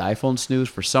when you hit the iPhone snooze,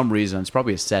 for some reason, it's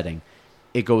probably a setting.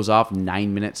 It goes off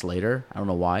 9 minutes later. I don't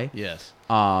know why. Yes.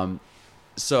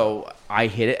 So I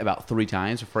hit it about 3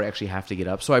 times before I actually have to get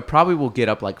up. So I probably will get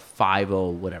up like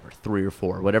 5:00, whatever, 3 or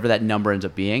 4, whatever that number ends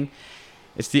up being.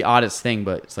 It's the oddest thing,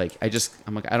 but it's like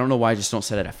I'm like, I don't know why I just don't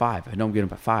set it at 5. I know I'm getting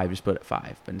up at 5, just put it at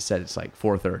 5. But instead it's like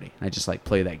 4:30. And I just like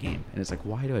play that game. And it's like,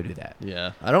 why do I do that?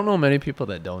 Yeah. I don't know many people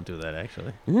that don't do that,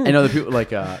 actually. I know the people like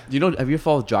have you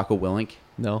followed Jocko Willink?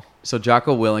 No. So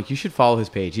Jocko Willink, you should follow his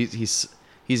page.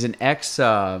 He's an ex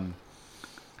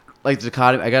like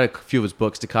dichotomy. I got a few of his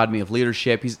books, Dichotomy of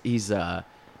Leadership. He's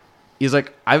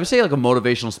like, I would say like a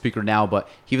motivational speaker now, but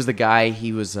he was the guy.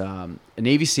 He was a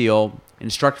Navy SEAL,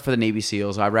 instructor for the Navy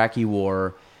SEALs, Iraqi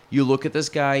War. You look at this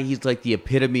guy, he's like the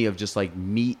epitome of just like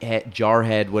meathead,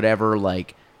 jarhead, whatever,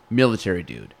 like military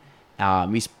dude.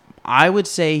 I would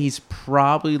say he's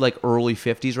probably like early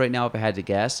 50s right now, if I had to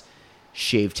guess.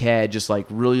 Shaved head, just like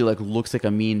really like looks like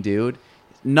a mean dude.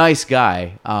 Nice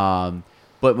guy.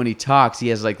 But when he talks, he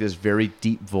has like this very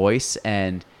deep voice,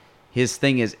 and his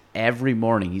thing is every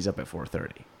morning he's up at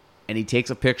 4:30, and he takes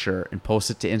a picture and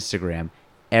posts it to Instagram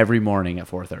every morning at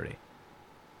 4:30.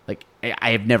 Like,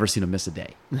 I have never seen him miss a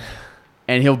day.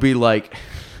 And he'll be like,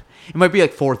 it might be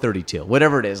like 4:32,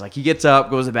 whatever it is. Like, he gets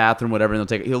up, goes to the bathroom, whatever, and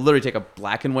he'll literally take a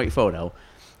black and white photo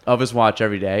of his watch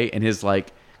every day, and his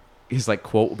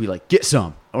quote will be like, "Get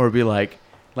some," or it'll be like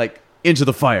 "Into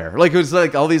the fire." Like, it was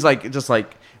like all these like just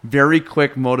like very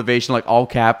quick motivation, like all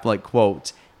cap like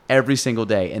quotes every single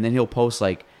day. And then he'll post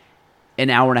like an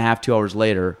hour and a half, 2 hours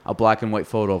later, a black and white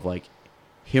photo of like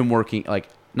him working, like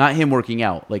not him working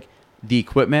out, like the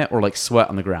equipment or like sweat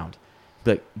on the ground.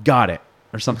 Like, got it,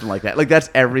 or something like that. Like, that's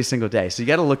every single day. So you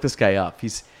got to look this guy up.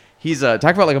 He's talk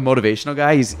about like a motivational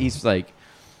guy. He's like,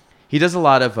 he does a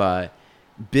lot of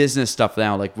business stuff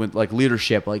now, like with like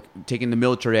leadership, like taking the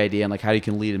military idea and like how you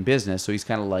can lead in business. So he's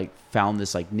kind of like found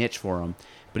this like niche for him.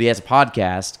 But he has a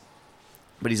podcast,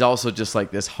 but he's also just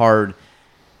like this hard,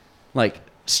 like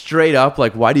straight up,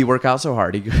 like, why do you work out so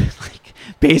hard? He like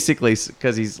basically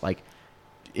because he's like,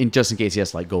 just in case he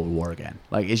has to like go to war again.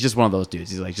 Like, it's just one of those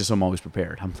dudes. He's like, just so I'm always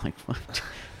prepared. I'm like, what?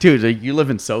 Dude, like, you live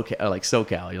in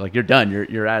SoCal. You're like, you're done.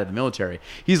 You're out of the military.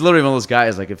 He's literally one of those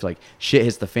guys. Like, if like shit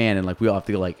hits the fan and like we all have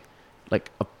to go like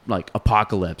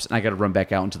apocalypse, and I got to run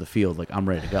back out into the field, like, I'm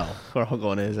ready to go. We're all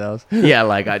going to his house. Yeah,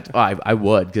 like I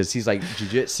would, because he's like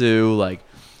jiu-jitsu, like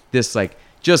this, like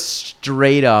just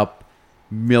straight up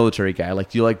military guy. Like,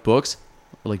 do you like books?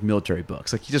 Like military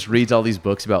books. Like, he just reads all these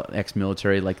books about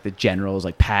ex-military, like the generals,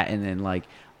 like Patton and like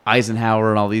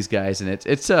Eisenhower and all these guys, and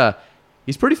it's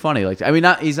he's pretty funny. Like, I mean,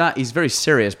 he's very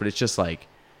serious, but it's just like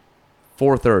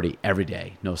 4:30 every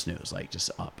day, no snooze, like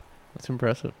just up. That's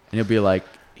impressive. And he'll be like,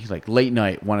 he's like late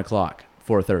night, 1 o'clock,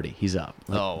 4:30, he's up.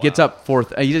 Like, Oh, wow. Gets up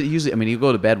usually, I mean, he'll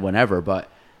go to bed whenever, but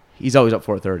he's always up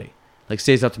 4:30. Like,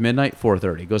 stays up to midnight,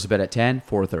 4:30. Goes to bed at 10,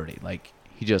 4:30. Like,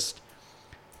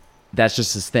 that's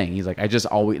just his thing. He's like, I just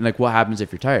always, like, what happens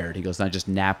if you're tired? He goes, I just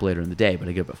nap later in the day, but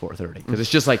I get up at 4:30. Because it's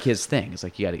just like his thing. It's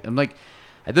like, you gotta, I'm like,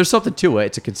 there's something to it.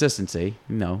 It's a consistency.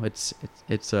 You know, it's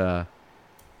a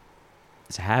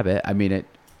habit. I mean,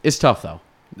 it's tough though.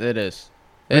 It is.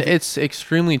 It's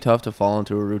extremely tough to fall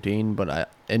into a routine, but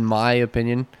in my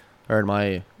opinion, or in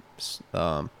my,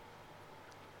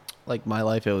 like my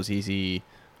life, it was easy.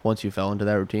 Once you fell into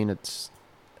that routine, it's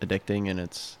addicting, and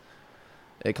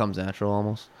it comes natural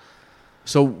almost.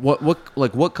 So what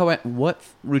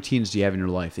routines do you have in your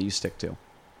life that you stick to?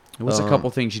 What's a couple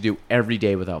things you do every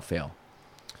day without fail?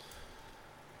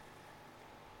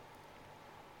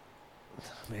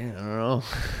 Man, I don't know.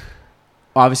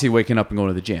 Obviously, waking up and going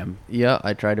to the gym. Yeah,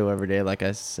 I try to every day. Like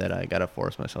I said, I gotta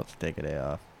force myself to take a day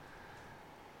off.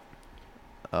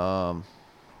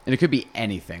 And it could be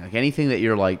anything, like anything that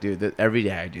you're like, dude, that every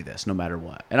day I do this, no matter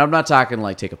what. And I'm not talking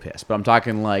like take a piss, but I'm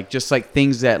talking like just like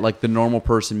things that like the normal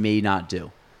person may not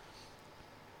do.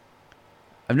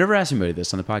 I've never asked anybody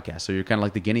this on the podcast, so you're kind of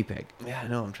like the guinea pig. Yeah, I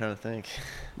know. I'm trying to think.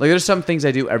 Like there's some things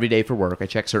I do every day for work. I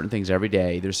check certain things every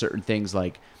day. There's certain things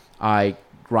like I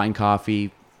grind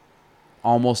coffee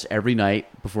almost every night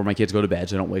before my kids go to bed,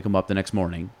 so I don't wake them up the next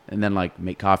morning. And then like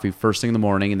make coffee first thing in the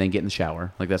morning and then get in the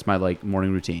shower. Like that's my like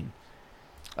morning routine.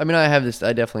 I mean, I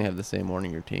definitely have the same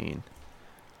morning routine.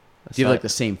 Do you have like the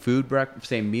same food,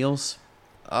 same meals?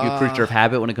 You a creature of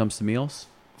habit when it comes to meals?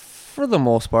 For the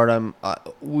most part,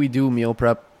 we do meal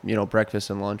prep, breakfast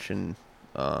and lunch, and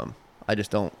I just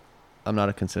don't. I'm not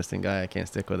a consistent guy. I can't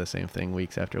stick with the same thing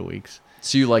weeks after weeks.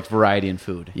 So you like variety in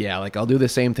food? Yeah, like I'll do the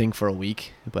same thing for a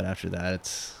week, but after that,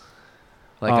 it's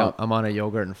like I'm on a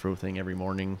yogurt and fruit thing every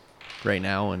morning right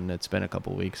now, and it's been a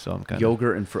couple weeks, so I'm kind of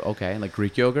yogurt and fruit. Okay, like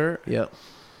Greek yogurt. Yep.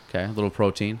 Okay, a little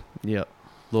protein. Yep.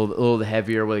 A little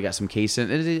heavier. Where they got some casein.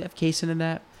 Does it have casein in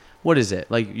that? What is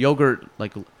it? Like yogurt?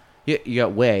 Like you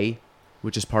got whey,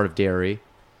 which is part of dairy.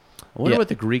 I wonder what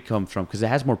the Greek comes from because it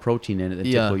has more protein in it than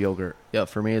typical yogurt. Yeah,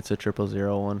 for me it's a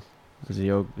 000 one. It's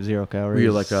 0 calories. Were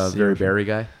you like a very berry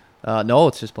guy? No,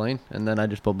 it's just plain, and then I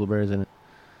just put blueberries in it.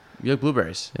 You like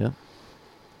blueberries? Yeah.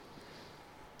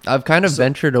 I've kind of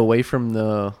ventured away from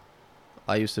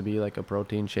I used to be like a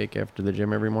protein shake after the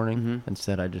gym every morning. Mm-hmm.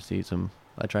 Instead, I just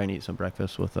I try and eat some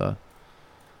breakfast with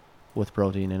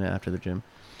protein in it after the gym.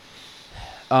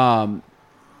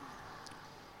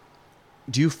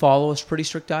 Do you follow a pretty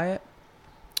strict diet?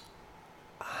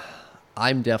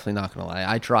 I'm definitely not going to lie.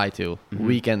 I try to. Mm-hmm.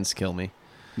 Weekends kill me.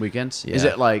 Weekends? Yeah. Is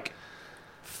it like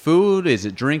food? Is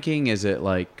it drinking? Is it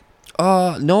like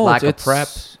no, lack of prep?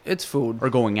 It's food. Or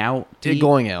going out?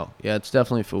 Going out. Yeah, it's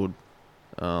definitely food.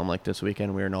 Like this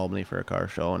weekend, we were in Albany for a car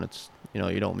show, and it's,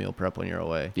 you don't meal prep when you're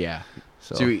away. Yeah.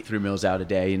 So you eat 3 meals out a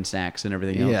day and snacks and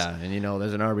everything else? Yeah, and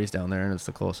there's an Arby's down there, and it's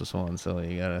the closest one, so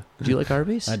you gotta... Do you like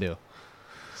Arby's? I do.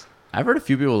 I've heard a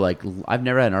few people like... I've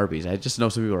never had an Arby's. I just know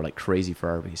some people are like crazy for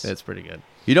Arby's. It's pretty good.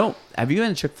 Have you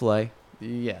been to Chick-fil-A?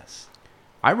 Yes.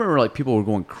 I remember like people were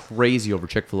going crazy over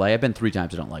Chick-fil-A. I've been 3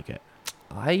 times. I don't like it.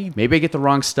 Maybe I get the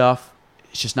wrong stuff.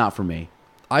 It's just not for me.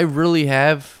 I really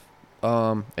have...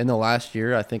 in the last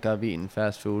year, I think I've eaten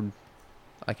fast food.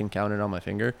 I can count it on my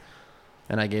finger.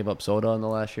 And I gave up soda in the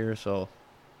last year, so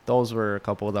those were a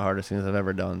couple of the hardest things I've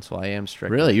ever done. So I am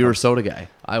strict. Really? You were a soda guy?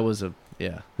 I was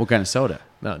yeah. What kind of soda?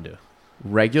 Mountain Dew.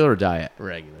 Regular or diet?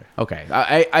 Regular. Okay.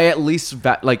 I at least,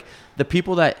 like, the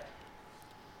people that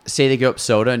say they give up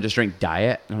soda and just drink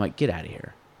diet, I'm like, get out of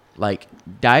here. Like,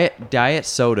 diet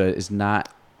soda is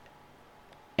not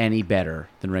any better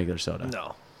than regular soda.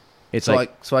 No. It's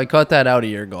so I cut that out a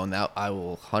year ago, and that I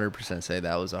will 100% say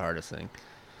that was the hardest thing.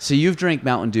 So you've drank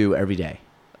Mountain Dew every day?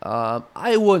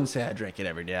 I wouldn't say I drank it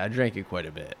every day. I drank it quite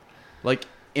a bit. Like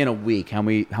in a week, how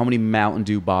many Mountain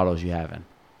Dew bottles you having?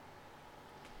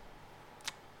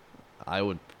 I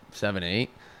would 7, 8.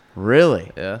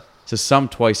 Really? Yeah. So some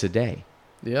twice a day.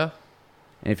 Yeah.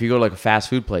 And if you go to like a fast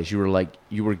food place, you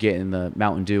were getting the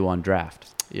Mountain Dew on draft.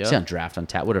 Yeah. See, on draft, on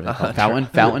tap, whatever they call it.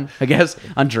 Fountain, I guess.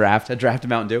 On draft, a draft of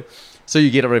Mountain Dew. So you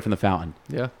get it right from the fountain.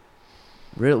 Yeah.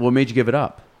 Really? What made you give it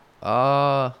up?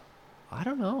 I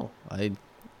don't know.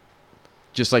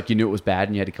 Just like you knew it was bad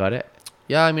and you had to cut it?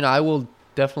 Yeah, I mean, I will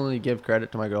definitely give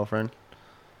credit to my girlfriend.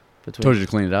 Told you to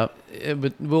clean it up?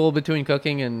 Between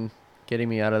cooking and getting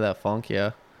me out of that funk,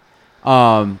 yeah.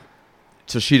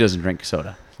 So she doesn't drink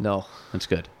soda? No. That's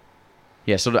good.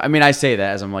 Yeah, so, I mean, I say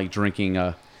that as I'm like drinking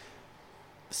a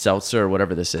seltzer or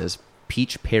whatever this is.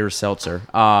 Peach pear seltzer.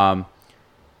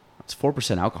 It's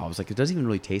 4% alcohol. I was like, it doesn't even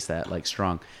really taste that like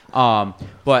strong.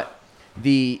 But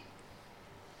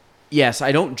yes,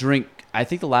 I don't drink. I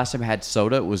think the last time I had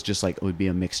soda, it was just like, it would be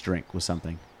a mixed drink with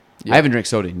something. Yeah. I haven't drank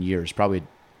soda in years, probably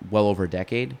well over a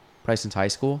decade, probably since high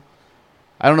school.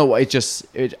 I don't know why. I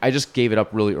just gave it up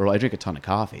really early. I drink a ton of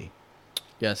coffee.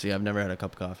 Yeah, see, I've never had a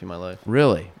cup of coffee in my life.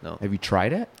 Really? No. Have you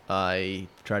tried it? I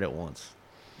tried it once.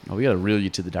 Oh, we got to reel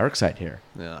you to the dark side here.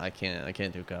 No, I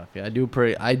can't do coffee.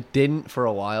 I didn't for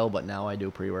a while, but now I do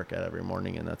pre-workout every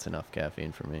morning, and that's enough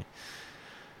caffeine for me.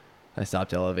 I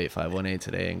stopped Elevate 518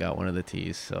 today and got one of the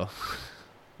teas. So,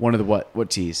 one of the what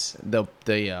teas? The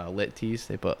lit teas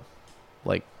they put,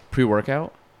 like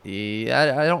pre-workout.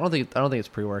 Yeah, I don't think it's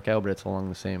pre-workout, but it's along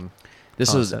the same.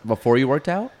 This concept. Was before you worked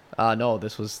out? No,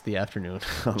 this was the afternoon.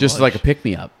 Just like a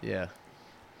pick-me-up. Yeah.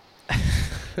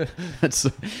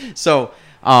 So,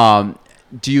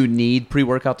 do you need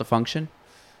pre-workout to function?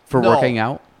 for No. working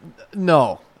out?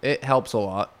 No, it helps a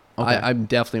lot. Okay. I'm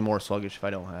definitely more sluggish if I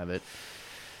don't have it.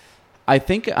 I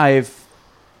think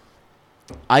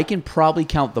I can probably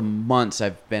count the months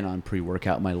I've been on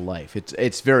pre-workout in my life.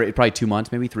 It's probably 2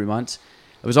 months, maybe 3 months.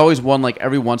 It was always one, like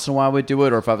every once in a while I would do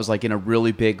it, or if I was like in a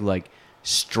really big like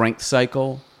strength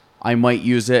cycle, I might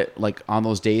use it like on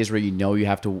those days where you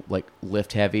have to like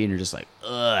lift heavy and you're just like,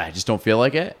 ugh, I just don't feel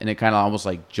like it, and it kind of almost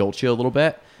like jolts you a little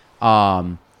bit.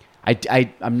 I'm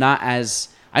not as,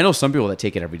 I know some people that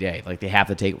take it every day, like they have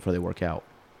to take it before they work out.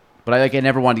 But I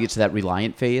never wanted to get to that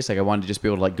reliant phase. Like I wanted to just be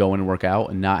able to like go in and work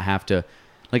out and not have to,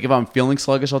 like if I'm feeling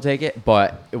sluggish, I'll take it.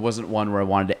 But it wasn't one where I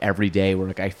wanted it every day where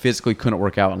like I physically couldn't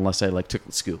work out unless I like took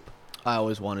the scoop. I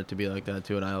always wanted to be like that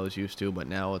too, and I always used to. But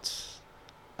now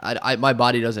my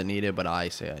body doesn't need it, but I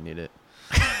say I need it.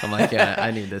 I'm like, yeah, I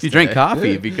need this. You drink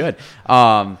coffee, it'd be good.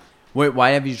 Wait,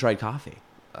 why have you tried coffee?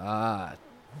 I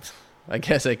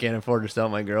guess I can't afford to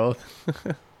stop my growth.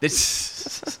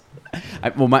 I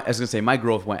was gonna say my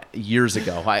growth went years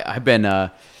ago. I've been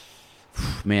about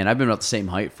the same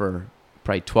height for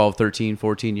probably 12, 13,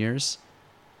 14 years.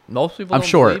 Most people I'm don't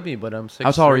short. believe me, but I'm 6'3".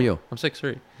 How tall are you? I'm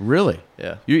 6'3". Really?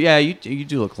 Yeah. You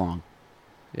do look long.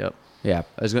 Yep. Yeah.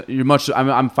 You're much.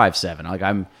 I'm 5'7". Like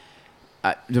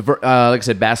like I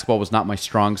said, basketball was not my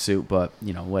strong suit, but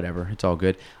whatever. It's all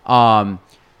good.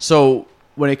 So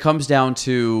when it comes down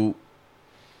to,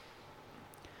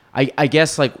 I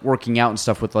guess like working out and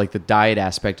stuff with like the diet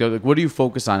aspect, like what do you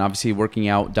focus on? Obviously, working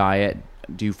out, diet.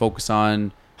 Do you focus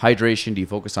on hydration? Do you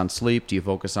focus on sleep? Do you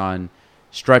focus on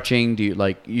stretching? Do you,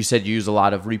 like you said, you use a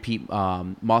lot of repeat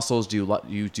muscles? Do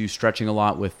you do stretching a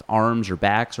lot with arms or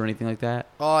backs or anything like that?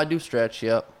 Oh, I do stretch.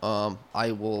 Yep.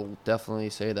 I will definitely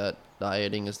say that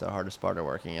dieting is the hardest part of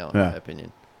working out, in my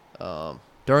opinion.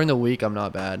 During the week, I'm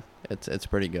not bad. It's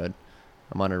pretty good.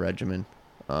 I'm on a regimen.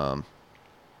 But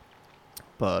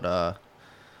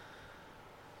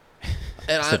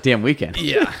It's a damn weekend.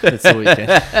 Yeah, it's a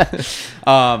weekend.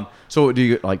 So do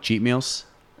you like cheat meals?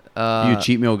 Are you a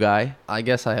cheat meal guy? I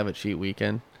guess I have a cheat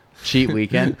weekend. Cheat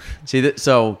weekend. See that?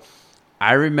 So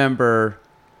I remember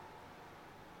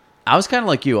I was kind of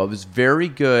like you. I was very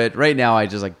good. Right now, I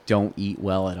just like don't eat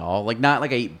well at all. Like not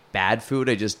like I eat bad food.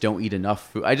 I just don't eat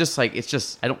enough food. I just like, it's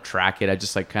just, I don't track it. I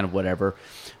just like kind of whatever.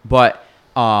 But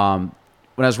when I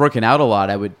was working out a lot,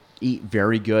 I would eat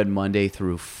very good Monday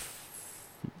through,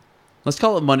 let's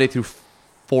call it Monday through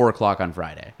 4 o'clock on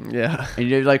Friday. Yeah. And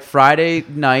you're like Friday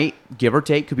night, give or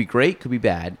take, could be great, could be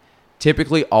bad.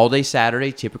 Typically all day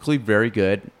Saturday, typically very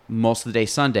good. Most of the day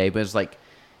Sunday, but it's like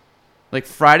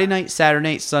Friday night, Saturday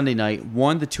night, Sunday night,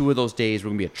 1 to 2 of those days were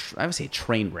going to be I would say a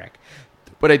train wreck.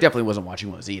 But I definitely wasn't watching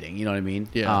what I was eating, you know what I mean?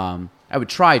 Yeah. I would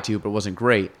try to, but it wasn't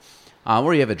great.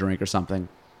 Or you have a drink or something.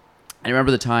 I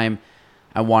remember the time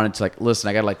I wanted to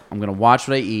listen, I'm going to watch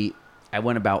what I eat. I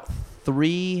went about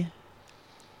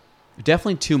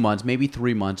definitely 2 months, maybe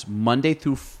 3 months, Monday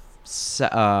through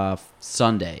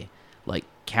Sunday, like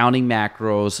counting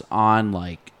macros on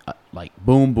like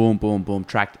boom, boom, boom, boom,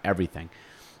 tracked everything.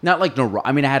 Not like no,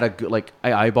 I mean I had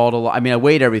I eyeballed a lot. I mean I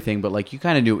weighed everything, but like you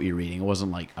kind of knew what you were eating. I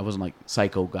wasn't like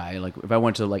psycho guy. Like if I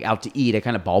went to like out to eat, I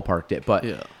kind of ballparked it. But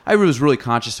yeah. I was really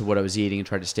conscious of what I was eating and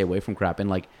tried to stay away from crap. And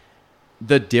like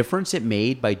the difference it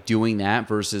made by doing that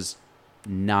versus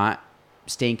not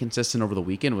staying consistent over the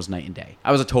weekend was night and day.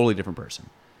 I was a totally different person.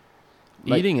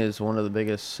 Eating is one of the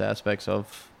biggest aspects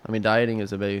of. I mean, dieting is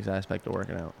the biggest aspect of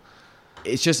working out.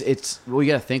 It's just you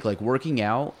got to think like working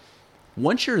out.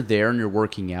 Once you're there and you're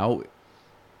working out,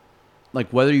 like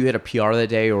whether you hit a PR that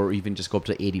day or even just go up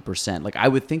to 80%, like I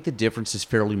would think the difference is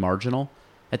fairly marginal.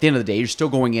 At the end of the day, you're still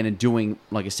going in and doing,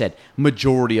 like I said,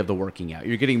 majority of the working out.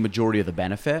 You're getting majority of the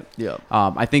benefit. Yeah.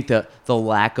 I think the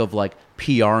lack of like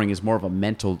PRing is more of a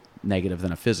mental negative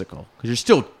than a physical because you're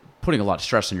still putting a lot of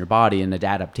stress on your body and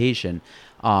adaptation.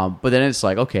 But then it's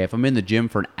like, okay, if I'm in the gym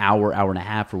for an hour and a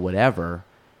half or whatever,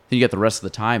 then you get the rest of the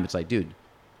time. It's like, dude,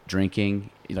 drinking,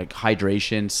 like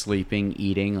hydration, sleeping,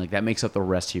 eating, like that makes up the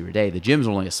rest of your day. The gym's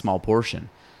only a small portion,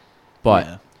 but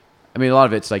yeah. I mean, a lot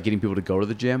of it's like getting people to go to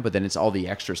the gym, but then it's all the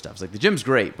extra stuff. It's like the gym's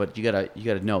great, but you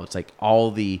gotta know it's like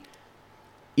all the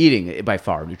eating by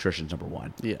far. Nutrition's number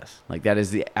one. Yes, like that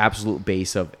is the absolute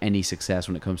base of any success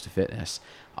when it comes to fitness.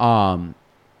 What's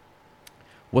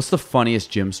the funniest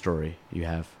gym story you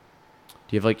have?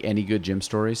 Do you have like any good gym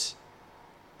stories?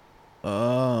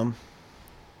 I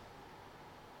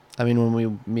mean,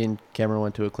 when me and Cameron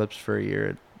went to Eclipse for a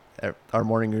year, our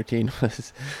morning routine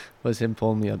was him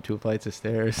pulling me up 2 flights of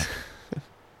stairs.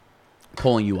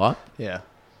 Pulling you up? Yeah.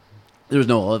 There was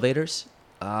no elevators?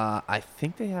 I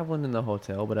think they have one in the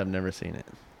hotel, but I've never seen it.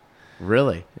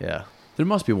 Really? Yeah. There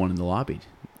must be one in the lobby.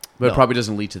 But it probably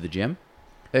doesn't lead to the gym?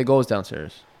 It goes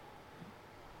downstairs.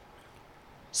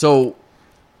 So,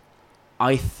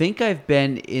 I think I've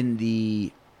been in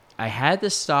the... I had to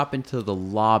stop into the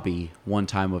lobby one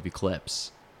time of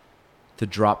Eclipse to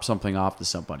drop something off to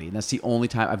somebody. And that's the only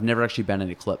time... I've never actually been in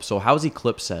Eclipse. So, how's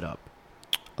Eclipse set up?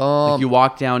 Like you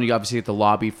walk down, you obviously get the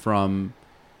lobby from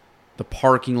the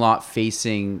parking lot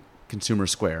facing Consumer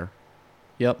Square.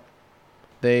 Yep.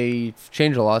 They've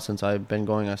changed a lot since I've been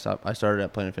going. I started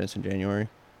at Planet Fitness in January.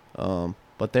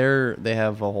 But they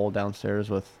have a whole downstairs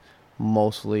with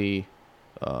mostly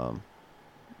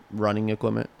running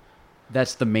equipment.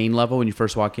 That's the main level when you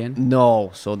first walk in?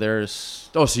 No. So there's...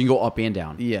 Oh, so you can go up and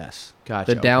down. Yes.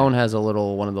 Gotcha. The down has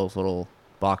one of those little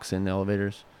box-in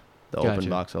elevators. The open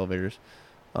box elevators.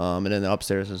 And then the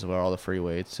upstairs is where all the free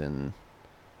weights and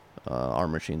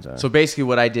arm machines are. So basically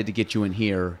what I did to get you in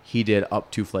here, he did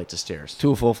up 2 flights of stairs.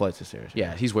 2 full flights of stairs.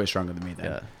 Yeah, he's way stronger than me then.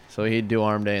 Yeah. So he'd do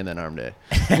arm day and then arm day.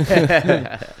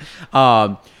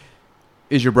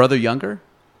 Is your brother younger?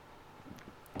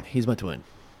 He's my twin.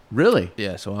 Really?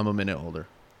 Yeah, so I'm a minute older.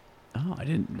 Oh, I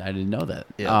didn't know that.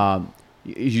 Yeah.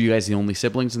 You guys the only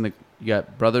siblings you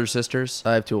got brothers, sisters?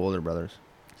 I have 2 older brothers.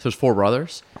 So there's 4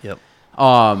 brothers? Yep.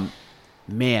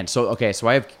 Man, so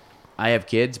I have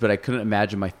kids, but I couldn't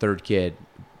imagine my third kid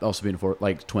also being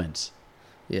twins.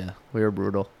 Yeah, we were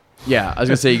brutal. Yeah, I was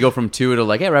gonna say you go from 2 to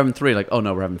we're having 3. Like, oh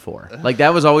no, we're having 4. Like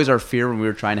that was always our fear when we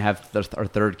were trying to have our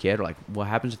third kid. We're like, what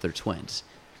happens if they're twins?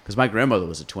 Because my grandmother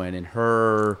was a twin, and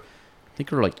I think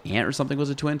her aunt or something was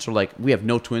a twin. So we have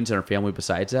no twins in our family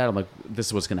besides that. I'm like, this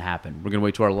is what's gonna happen. We're gonna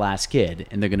wait to our last kid,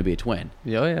 and they're gonna be a twin.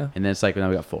 Yeah, yeah. And then it's now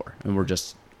we got 4, and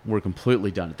we're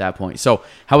completely done at that point. So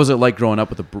how was it like growing up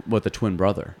with a twin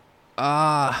brother?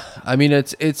 I mean,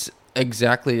 it's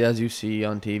exactly as you see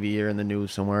on TV or in the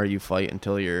news somewhere. You fight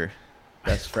until you're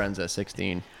best friends at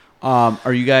 16.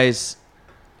 Are you guys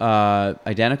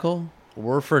identical?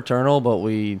 We're fraternal, but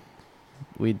we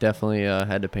definitely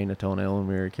had to paint a toenail when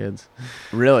we were kids.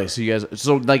 Really? So you guys...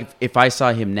 So, if I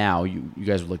saw him now, you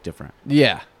guys would look different?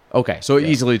 Yeah. Okay, so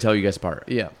easily tell you guys apart.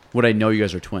 Yeah. Would I know you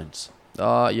guys are twins?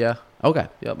 Yeah. Okay.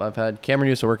 Yep, I've had... Cameron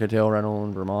used to work at Tail Rental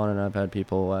in Vermont, and I've had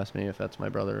people ask me if that's my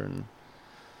brother. And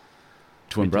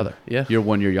twin brother? Yeah. You're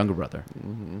 1 year younger brother?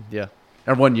 Mm-hmm. Yeah.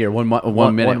 Or 1 year, one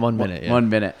minute. 1 minute, yeah. 1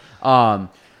 minute.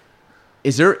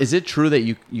 Is it true that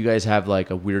you guys have,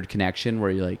 a weird connection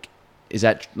where you, is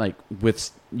that,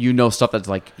 with, stuff that's,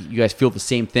 you guys feel the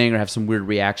same thing or have some weird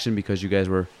reaction because you guys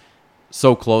were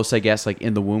so close, I guess,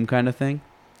 in the womb kind of thing?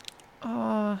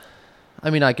 I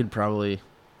mean, I could probably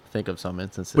think of some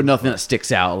instances. But nothing that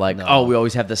sticks out, No. oh, we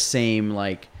always have the same,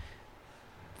 kind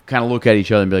of look at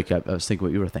each other and be like, I was thinking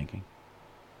what you were thinking.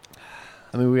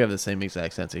 I mean, we have the same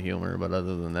exact sense of humor, but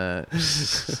other than that.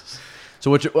 So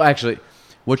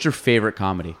what's your favorite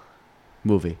comedy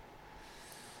movie?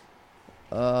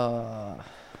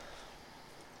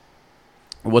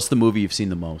 What's the movie you've seen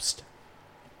the most?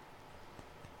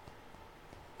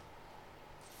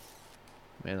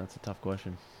 Man, that's a tough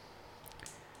question.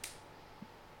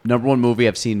 Number 1 movie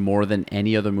I've seen more than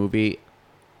any other movie,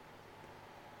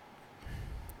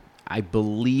 I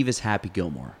believe, is Happy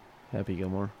Gilmore. Happy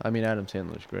Gilmore. I mean, Adam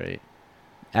Sandler's great.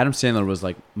 Adam Sandler was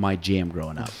my jam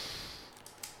growing up.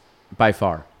 By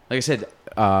far. Like I said,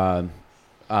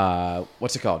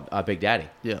 what's it called? Big Daddy.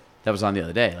 Yeah. That was on the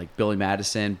other day. Billy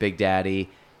Madison, Big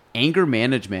Daddy. Anger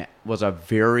Management was a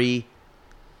very,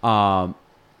 a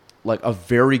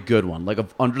very good one. A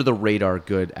under the radar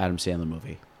good Adam Sandler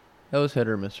movie. That was hit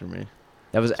or miss for me.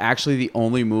 That was actually the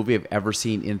only movie I've ever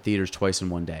seen in theaters twice in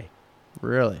one day.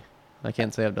 Really? I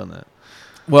can't say I've done that.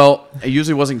 Well, I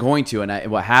usually wasn't going to, and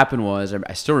what happened was,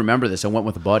 I still remember this. I went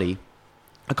with a buddy,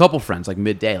 a couple friends,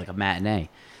 midday, a matinee.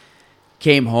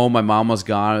 Came home, my mom was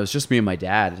gone. It was just me and my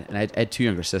dad, and I had 2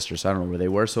 younger sisters, so I don't know where they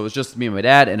were. So it was just me and my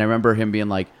dad, and I remember him being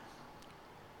like,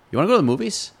 "You want to go to the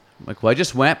movies?" I'm like, "Well, I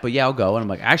just went, but yeah, I'll go." And I'm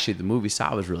like, "Actually, the movie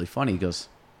saw was really funny." He goes,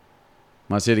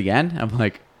 "Want to see it again?" I'm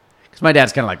like, because my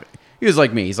dad's kind of he was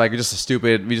like me. He's like, just a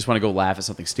stupid. We just want to go laugh at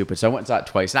something stupid. So I went and saw it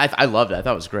twice, and I loved it. I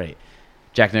thought it was great.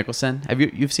 Jack Nicholson.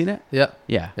 You've seen it? Yeah.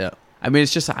 Yeah. Yeah. I mean,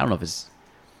 it's just, I don't know if it's...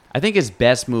 I think his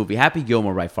best movie, Happy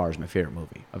Gilmore by far, is my favorite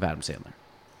movie of Adam Sandler.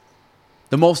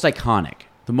 The most iconic,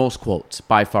 the most quotes,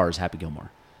 by far, is Happy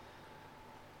Gilmore.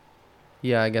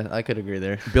 Yeah, I guess I could agree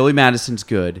there. Billy Madison's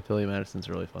good. Billy Madison's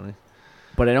really funny.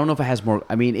 But I don't know if it has more...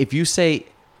 I mean, if you say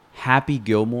Happy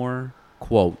Gilmore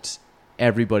quotes,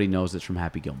 everybody knows it's from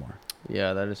Happy Gilmore.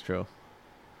 Yeah, that is true.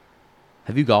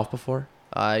 Have you golfed before?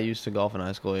 I used to golf in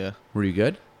high school, yeah. Were you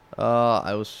good?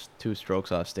 I was 2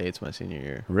 strokes off states my senior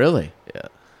year. Really? Yeah.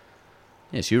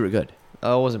 Yes, you were good.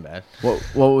 It wasn't bad.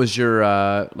 What was your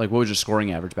what was your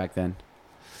scoring average back then?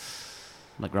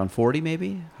 Like around 40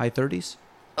 maybe? High 30s?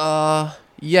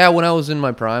 Yeah, when I was in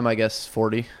my prime, I guess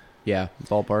 40 Yeah.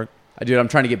 ballpark. Dude, I'm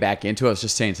trying to get back into it. I was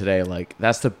just saying today, like,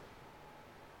 that's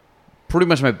pretty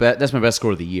much that's my best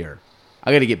score of the year.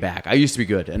 I got to get back. I used to be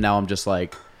good, and now I'm just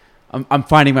like, I'm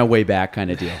finding my way back kind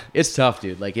of deal. It's tough,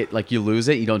 dude. Like you lose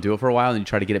it, you don't do it for a while, and you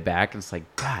try to get it back, and it's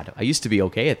like, God, I used to be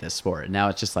okay at this sport, and now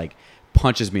it's just like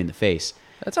punches me in the face.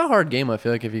 That's a hard game. I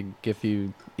feel like if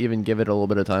you even give it a little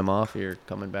bit of time off, you're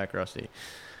coming back rusty.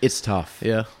 It's tough.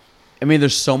 Yeah. I mean,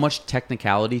 there's so much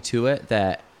technicality to it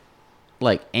that,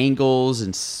 like, angles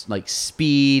and like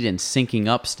speed and syncing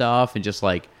up stuff, and just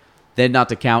like, then not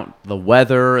to count the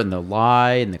weather and the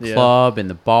lie and the club and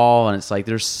the ball, and it's like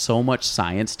there's so much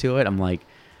science to it. I'm like,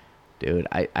 dude,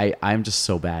 I'm just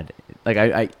so bad. Like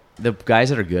I the guys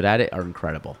that are good at it are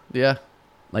incredible. Yeah.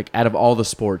 Like out of all the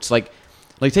sports, like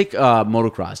take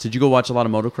motocross. Did you go watch a lot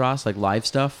of motocross, like live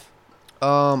stuff?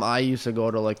 I used to go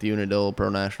to like the Unadilla Pro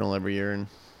National every year, and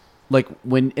Like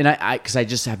when, and I because I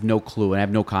just have no clue and I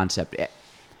have no concept.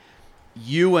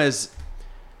 You as,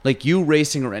 like you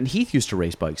racing around, and Heath used to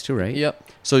race bikes too, right?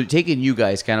 Yep. So taking you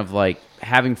guys kind of like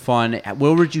having fun,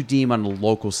 where would you deem on the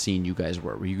local scene you guys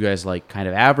were? Were you guys like kind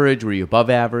of average? Were you above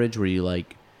average? Were you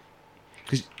like,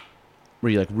 were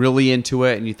you like really into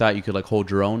it and you thought you could like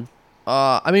hold your own?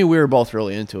 I mean, we were both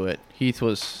really into it. Heath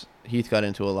got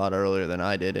into it a lot earlier than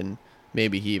I did, and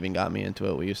maybe he even got me into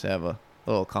it. We used to have a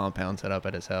little compound set up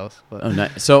at his house. But. Oh,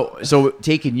 nice. So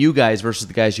taking you guys versus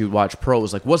the guys you watch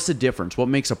pros, like what's the difference? What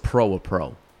makes a pro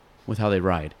with how they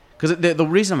ride? Because the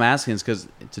reason I'm asking is because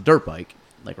it's a dirt bike,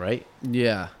 like, right?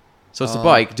 Yeah. So it's a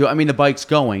bike. The bike's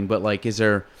going, but like, is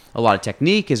there a lot of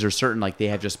technique? Is there certain, like, they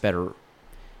have just better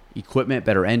equipment,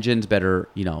 better engines, better,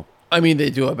 I mean, they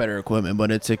do have better equipment,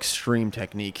 but it's extreme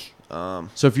technique.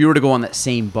 So if you were to go on that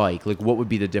same bike, like, what would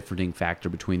be the differentiating factor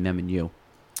between them and you?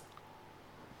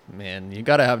 Man, you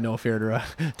gotta have no fear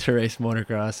to race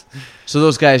motocross. So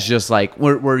those guys just like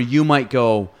where you might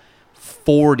go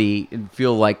 40 and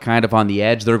feel like kind of on the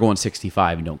edge, they're going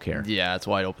 65 and don't care. Yeah, it's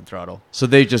wide open throttle. So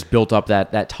they just built up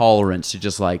that tolerance to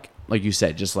just like you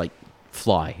said, just like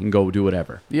fly and go do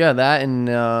whatever. Yeah, that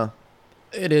and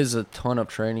it is a ton of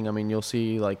training. I mean, you'll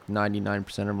see like 99%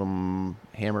 of them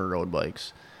hammer road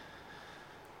bikes.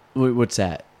 What's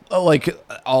that? Like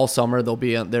all summer, they'll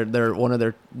be they're one of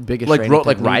their biggest like training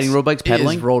like riding road bikes,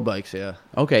 pedaling. Is road bikes, yeah.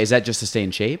 Okay, is that just to stay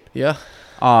in shape? Yeah.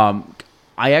 I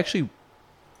actually,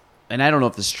 and I don't know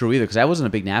if this is true either because I wasn't a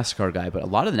big NASCAR guy, but a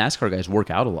lot of the NASCAR guys work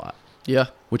out a lot. Yeah.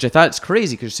 Which I thought it's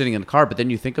crazy because you're sitting in the car, but then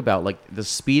you think about like the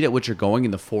speed at which you're going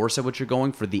and the force at which you're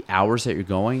going for the hours that you're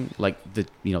going, like the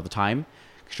time.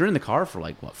 Because you're in the car for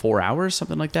like 4 hours,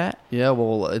 something like that. Yeah.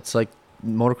 Well, it's like.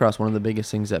 Motocross, one of the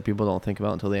biggest things that people don't think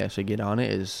about until they actually get on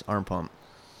it is arm pump.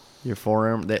 Your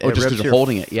forearm. Just because you're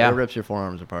holding it, yeah. It rips your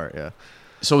forearms apart, yeah.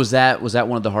 So was that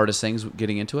one of the hardest things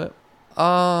getting into it?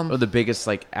 Or the biggest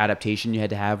like adaptation you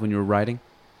had to have when you were riding?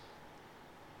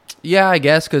 Yeah, I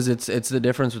guess because it's the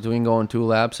difference between going 2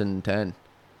 laps and 10.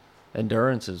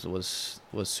 Endurance was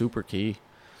super key.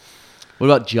 What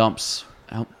about jumps?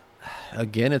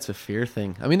 Again, it's a fear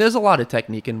thing. I mean, there's a lot of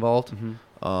technique involved,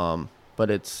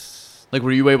 but it's. Like,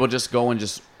 were you able to just go and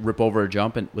just rip over a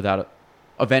jump and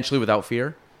eventually without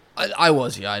fear? I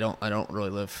was, yeah. I don't really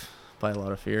live by a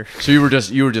lot of fear. So you were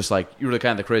the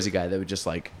kind of the crazy guy that would just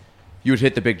like, you would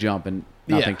hit the big jump and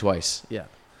not think twice. Yeah.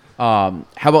 How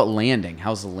about landing?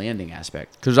 How's the landing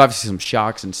aspect? Because there's obviously some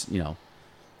shocks and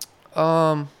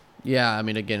Yeah. I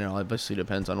mean, again, it obviously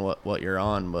depends on what you're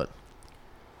on, but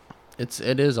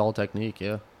it is all technique.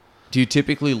 Yeah. Do you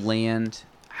typically land?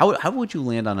 How would you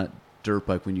land on a dirt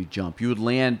bike when you jump? You would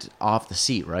land off the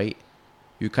seat, right?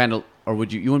 You kind of, or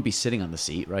would you wouldn't be sitting on the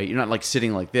seat, right? You're not like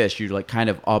sitting like this. You're like kind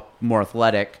of up, more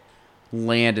athletic,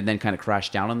 land and then kind of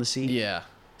crash down on the seat. Yeah.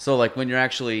 So like when you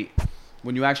actually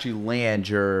land,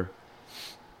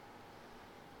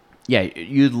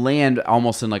 you'd land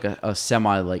almost in like a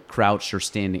semi like crouched or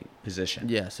standing position.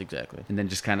 Yes, exactly. And then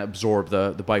just kind of absorb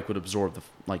the bike would absorb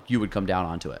like you would come down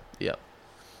onto it. Yep.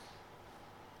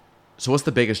 So what's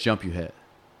the biggest jump you hit?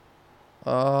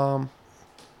 Or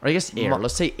I guess air.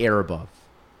 Let's say air above.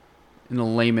 In a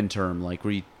layman term, like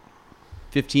were you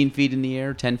 15 feet in the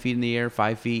air, 10 feet in the air,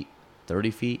 5 feet,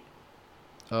 30 feet?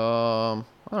 I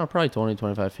don't know, probably 20,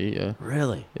 25 feet, yeah.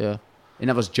 Really? Yeah. And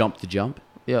that was jump to jump?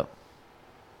 Yep.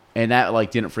 And that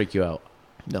like didn't freak you out?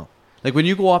 No. Like when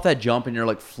you go off that jump and you're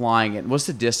like flying it, what's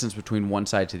the distance between one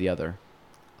side to the other?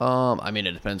 I mean,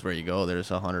 it depends where you go. There's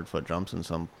 100-foot jumps in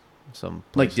some places.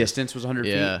 Like distance was 100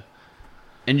 feet? Yeah.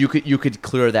 And you could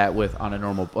clear that on a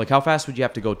normal, like how fast would you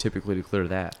have to go typically to clear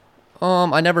that?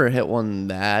 I never hit one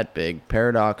that big.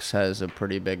 Paradox has a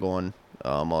pretty big one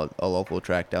a local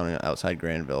track down outside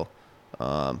Granville.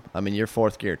 I mean, you're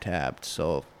fourth gear tapped,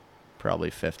 so probably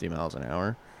 50 miles an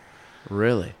hour.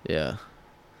 Really? Yeah.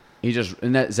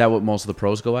 Is that what most of the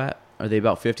pros go at? Are they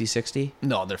about 50, 60?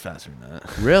 No, they're faster than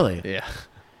that. Really? Yeah.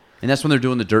 And that's when they're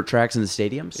doing the dirt tracks in the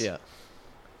stadiums? Yeah.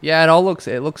 Yeah,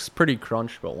 it looks pretty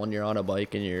crunched, but when you're on a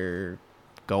bike and you're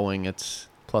going,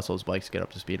 plus those bikes get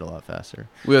up to speed a lot faster.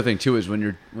 The other thing too is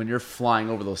when you're flying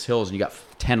over those hills and you got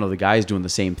 10 of the guys doing the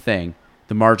same thing,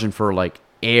 the margin for like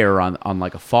air on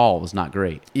like a fall is not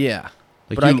great. Yeah.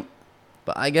 Like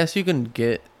but I guess you can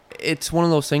get. It's one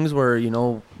of those things where,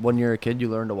 when you're a kid, you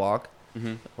learn to walk.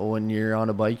 Mm-hmm. When you're on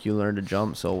a bike, you learn to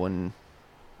jump. So when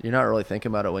you're not really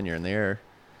thinking about it when you're in the air,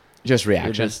 just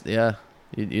reaction.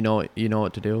 You know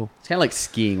what to do. It's kind of like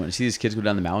skiing when you see these kids go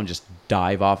down the mountain, just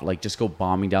dive off, like just go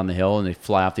bombing down the hill, and they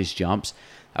fly off these jumps.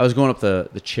 I was going up the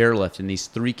chairlift, and these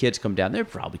 3 kids come down. They're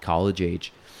probably college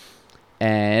age,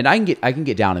 and I can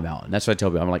get down a mountain. That's what I tell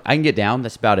people. I'm like, I can get down.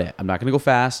 That's about it. I'm not gonna go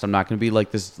fast. I'm not gonna be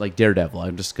like this, like Daredevil. I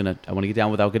want to get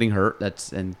down without getting hurt.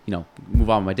 Move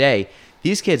on with my day.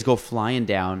 These kids go flying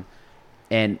down,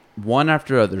 and one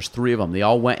after the other, there's 3 of them. They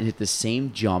all went and hit the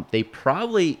same jump. They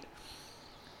probably,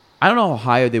 I don't know how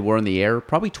high they were in the air,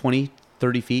 probably 20,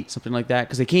 30 feet, something like that.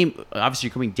 Because obviously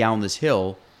you're coming down this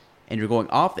hill, and you're going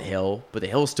off the hill, but the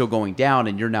hill's still going down,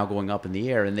 and you're now going up in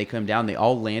the air. And they come down, they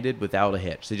all landed without a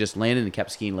hitch. They just landed and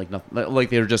kept skiing like nothing,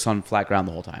 like they were just on flat ground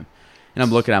the whole time. And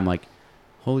I'm looking, I'm like,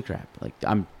 holy crap!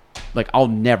 I'll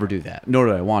never do that. Nor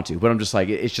do I want to. But I'm just like,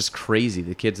 it's just crazy.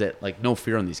 The kids that no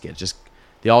fear on these kids,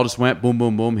 they all just went boom,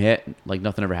 boom, boom, hit like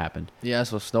nothing ever happened. Yeah.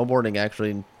 So snowboarding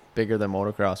actually bigger than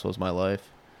motocross was my life.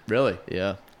 Really?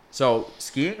 Yeah. So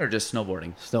skiing or just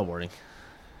snowboarding? Snowboarding.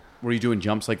 Were you doing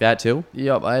jumps like that too?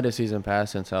 Yep. I had a season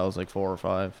pass since I was like 4 or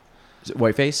 5. Is it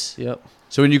Whiteface? Yep.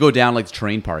 So when you go down like the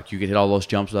terrain park, you could hit all those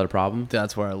jumps without a problem?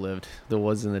 That's where I lived. The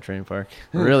woods in the train park.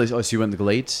 Really? Oh, so you went in the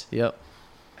glades? Yep.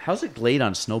 How's it glade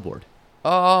on a snowboard?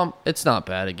 It's not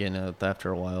bad. Again, after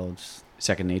a while, it's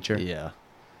Second nature? Yeah.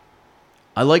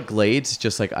 I like glades,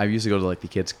 just like I used to go to like the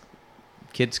kids,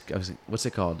 what's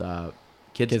it called?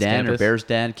 Kids Den Campus? or Bears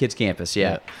Den? Kids Campus,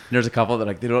 yeah. And there's a couple that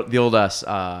like the old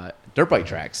dirt bike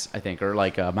tracks, I think, or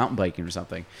like mountain biking or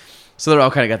something. So they're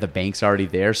all kind of got the banks already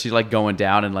there. So you're like going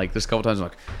down, and like there's a couple times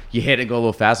like you hit it, go a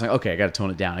little fast. I'm like, okay, I got to tone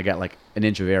it down. I got like an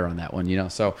inch of air on that one,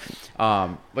 So,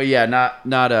 but yeah, I'm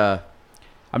not a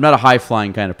high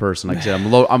flying kind of person. Like I said,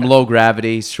 I'm low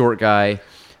gravity, short guy.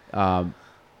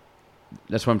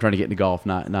 That's why I'm trying to get into golf,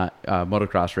 not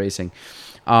motocross racing.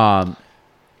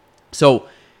 So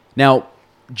now,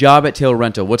 job at Taylor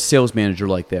Rental. What's sales manager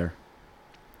like there?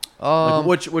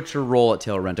 What's your role at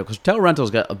Taylor Rental? Because Taylor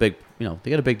Rental's got a big, they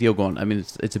got a big deal going. I mean,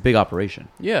 it's a big operation.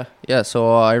 Yeah.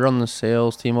 So I run the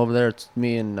sales team over there. It's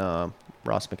me and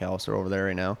Ross McAllister over there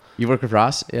right now. You work with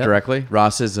Ross directly?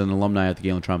 Ross is an alumni at the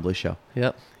Galen Trombley show.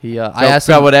 Yep. I asked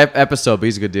him what episode, but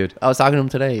he's a good dude. I was talking to him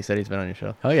today. He said he's been on your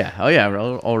show. Oh yeah.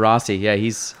 Oh Rossi. Yeah,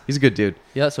 he's a good dude.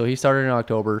 Yeah. So he started in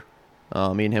October.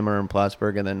 Me and him are in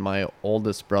Plattsburgh, and then my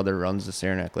oldest brother runs the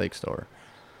Saranac Lake store.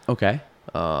 Okay.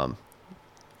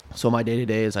 So my day to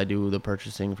day is I do the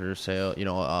purchasing for sale.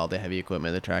 All the heavy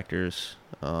equipment, the tractors,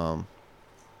 lawnmowers,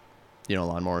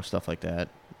 stuff like that.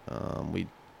 We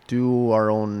do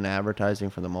our own advertising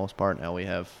for the most part. Now we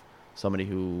have somebody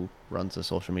who runs the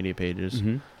social media pages.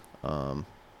 Mm-hmm.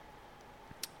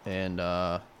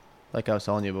 Like I was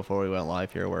telling you before we went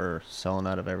live here, we're selling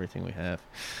out of everything we have.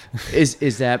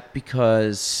 Is that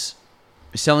because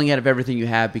selling out of everything you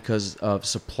have because of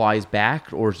supplies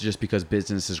back, or is it just because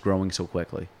business is growing so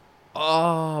quickly?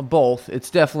 Both. It's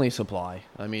definitely supply.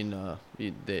 I mean,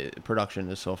 the production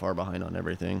is so far behind on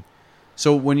everything.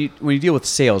 So when you deal with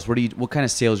sales, what kind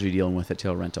of sales are you dealing with at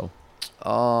Tail Rental?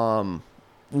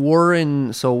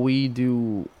 We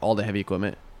do all the heavy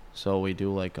equipment. So we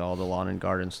do like all the lawn and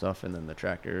garden stuff, and then the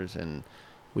tractors, and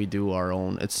we do our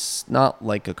own. It's not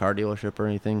like a car dealership or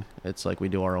anything. It's like we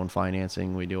do our own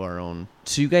financing. We do our own.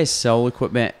 So you guys sell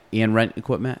equipment and rent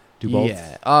equipment? Do both?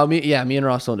 Yeah. Me and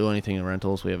Ross don't do anything in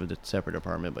rentals. We have a separate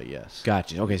department, but yes.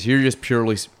 Gotcha. Okay, so you're just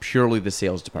purely the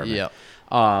sales department. Yeah.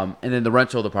 And then the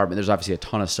rental department, there's obviously a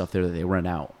ton of stuff there that they rent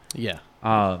out. Yeah.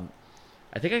 I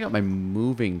think I got my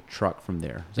moving truck from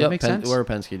there. Does that make sense? We're a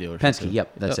Penske dealership. Penske,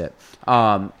 yep, that's it.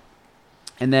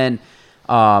 And then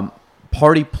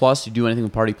Party Plus, do you do anything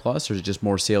with Party Plus, or is it just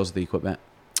more sales of the equipment?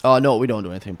 No, we don't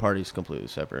do anything. Party's completely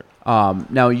separate.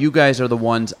 Now, you guys are the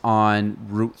ones on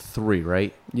Route 3,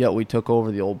 right? Yeah, we took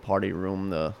over the old party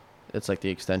room. It's like the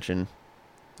extension.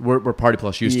 Where Party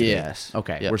Plus used to be? Yes.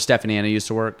 Okay, yep. Where Steph and Anna used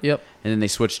to work? Yep. And then they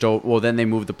switched over. Well, then they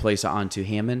moved the place onto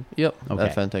Hammond? Yep. Okay.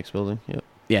 That Fentex building. Yep.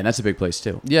 Yeah, and that's a big place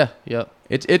too. Yeah, yeah.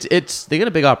 It's they got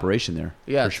a big operation there.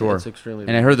 Yeah, for sure. It's extremely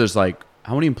And I heard there's like,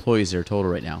 how many employees there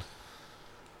total right now?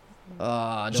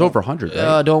 It's over 100,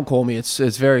 right? Don't quote me. It's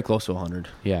very close to 100.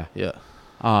 Yeah. Yeah.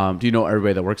 Do you know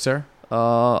everybody that works there?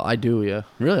 I do, yeah.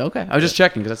 Really? Okay. I was just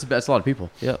checking because that's a lot of people.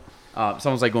 Yeah.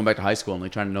 Someone's like going back to high school and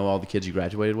like trying to know all the kids you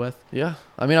graduated with. Yeah.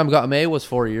 I mean, May was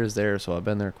 4 years there, so I've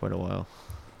been there quite a while.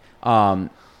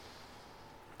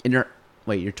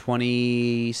 You're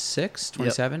 26,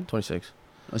 27? Yep, 26.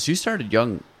 So you started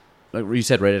young, like you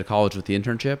said, right out of college with the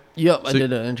internship? Yep, So I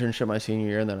did an internship my senior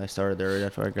year, and then I started there right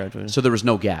after I graduated. So there was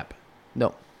no gap.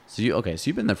 No. So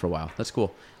you've been there for a while. That's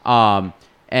cool.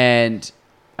 And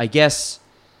I guess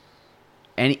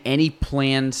any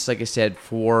plans, like I said,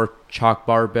 for Chalk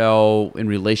Barbell in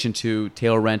relation to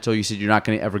Taylor Rental? You said you're not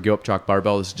going to ever give up Chalk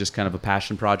Barbell. This is just kind of a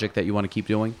passion project that you want to keep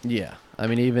doing? Yeah. I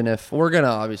mean, even if we're going to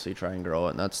obviously try and grow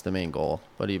it, and that's the main goal,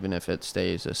 but even if it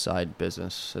stays a side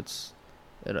business,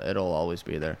 it'll always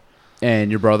be there. And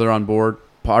your brother on board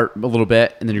a little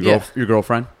bit, and then your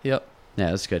girlfriend? Yep.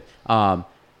 Yeah, that's good. I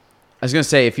was gonna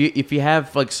say if you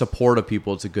have like support of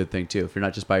people, it's a good thing too. If you're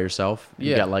not just by yourself,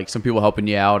 you got like some people helping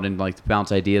you out and like to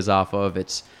bounce ideas off of.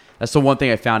 That's the one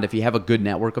thing I found. If you have a good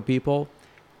network of people,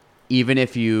 even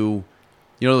if you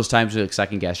know those times you like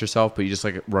second guess yourself, but you just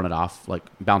like run it off, like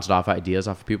bounce it off ideas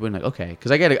off of people, and like okay, because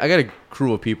I got a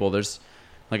crew of people. There's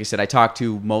like I said, I talk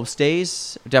to most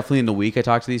days, definitely in the week. I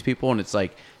talk to these people, and it's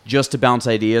like just to bounce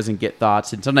ideas and get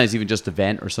thoughts, and sometimes even just to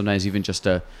vent, or sometimes even just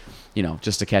to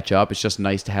catch up. It's just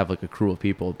nice to have like a crew of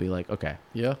people to be like, okay.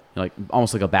 Yeah. Like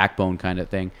almost like a backbone kind of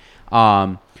thing.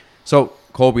 So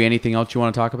Kolby, anything else you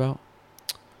want to talk about?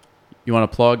 You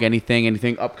want to plug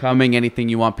anything upcoming, anything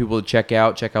you want people to check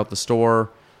out the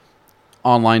store,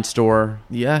 online store?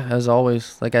 Yeah, as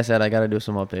always. Like I said, I got to do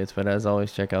some updates, but as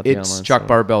always, check out the online store. It's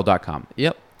chalkbarbell.com.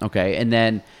 Yep. Okay. And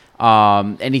then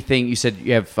anything, you said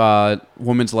you have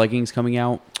women's leggings coming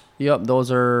out? Yep, those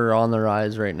are on the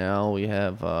rise right now. We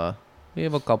have a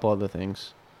couple other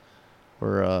things.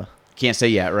 We're can't say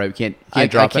yet, right? We can't I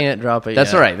drop it. I can't drop it.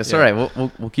 That's yet. all right. That's all right.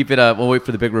 We'll keep it. We'll wait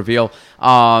for the big reveal.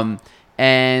 And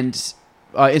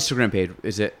Instagram page,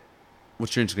 is it?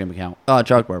 What's your Instagram account?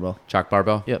 Chalk Barbell. Chalk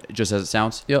Barbell. Yep. Just as it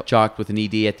sounds. Yep. Chalk with an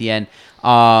ED at the end.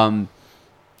 I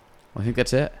think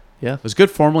that's it. Yeah. It was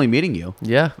good formally meeting you.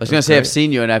 Yeah. I was gonna say I've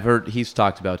seen you and I've heard he's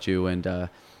talked about you and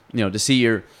to see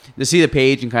the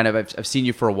page and kind of I've seen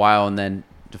you for a while and then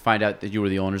to find out that you were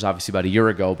the owners obviously about a year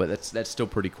ago, but that's still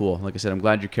pretty cool. Like I said, I'm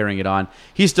glad you're carrying it on.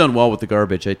 He's done well with the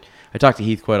garbage. I talk to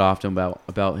Heath quite often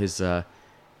about his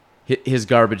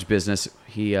garbage business.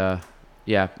 He's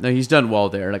done well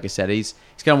there. Like I said, he's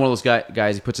kind of one of those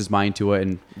guys. He puts his mind to it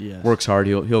and works hard.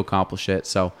 He'll accomplish it.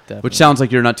 So, Definitely. Which sounds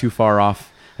like you're not too far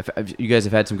off. You guys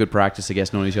have had some good practice, I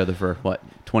guess, knowing each other for,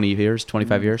 20 years,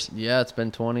 25 years? Yeah, it's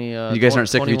been 20. You guys aren't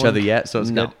sick of each other yet, so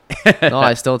it's no. good? No,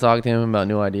 I still talk to him about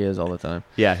new ideas all the time.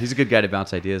 Yeah, he's a good guy to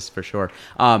bounce ideas for sure.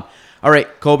 All right,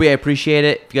 Kolby, I appreciate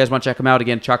it. If you guys want to check him out,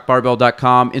 again,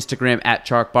 chalkbarbell.com, Instagram at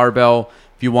chalkbarbell.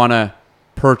 If you want to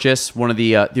purchase one of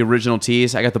the original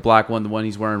tees, I got the black one, the one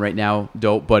he's wearing right now,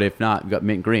 dope. But if not, we've got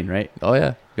mint green, right? Oh,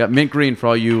 yeah. We got mint green for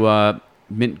all you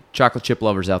mint chocolate chip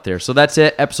lovers out there. So that's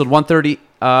it, episode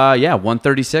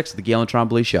 136 of the Galen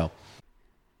Trombley Show.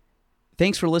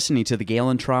 Thanks for listening to the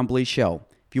Galen Trombley Show.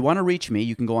 If you want to reach me,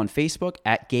 you can go on Facebook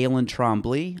at Galen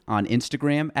Trombley, on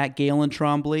Instagram at Galen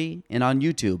Trombley, and on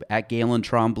YouTube at Galen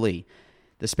Trombley.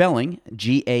 The spelling,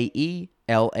 GaelanTrombley.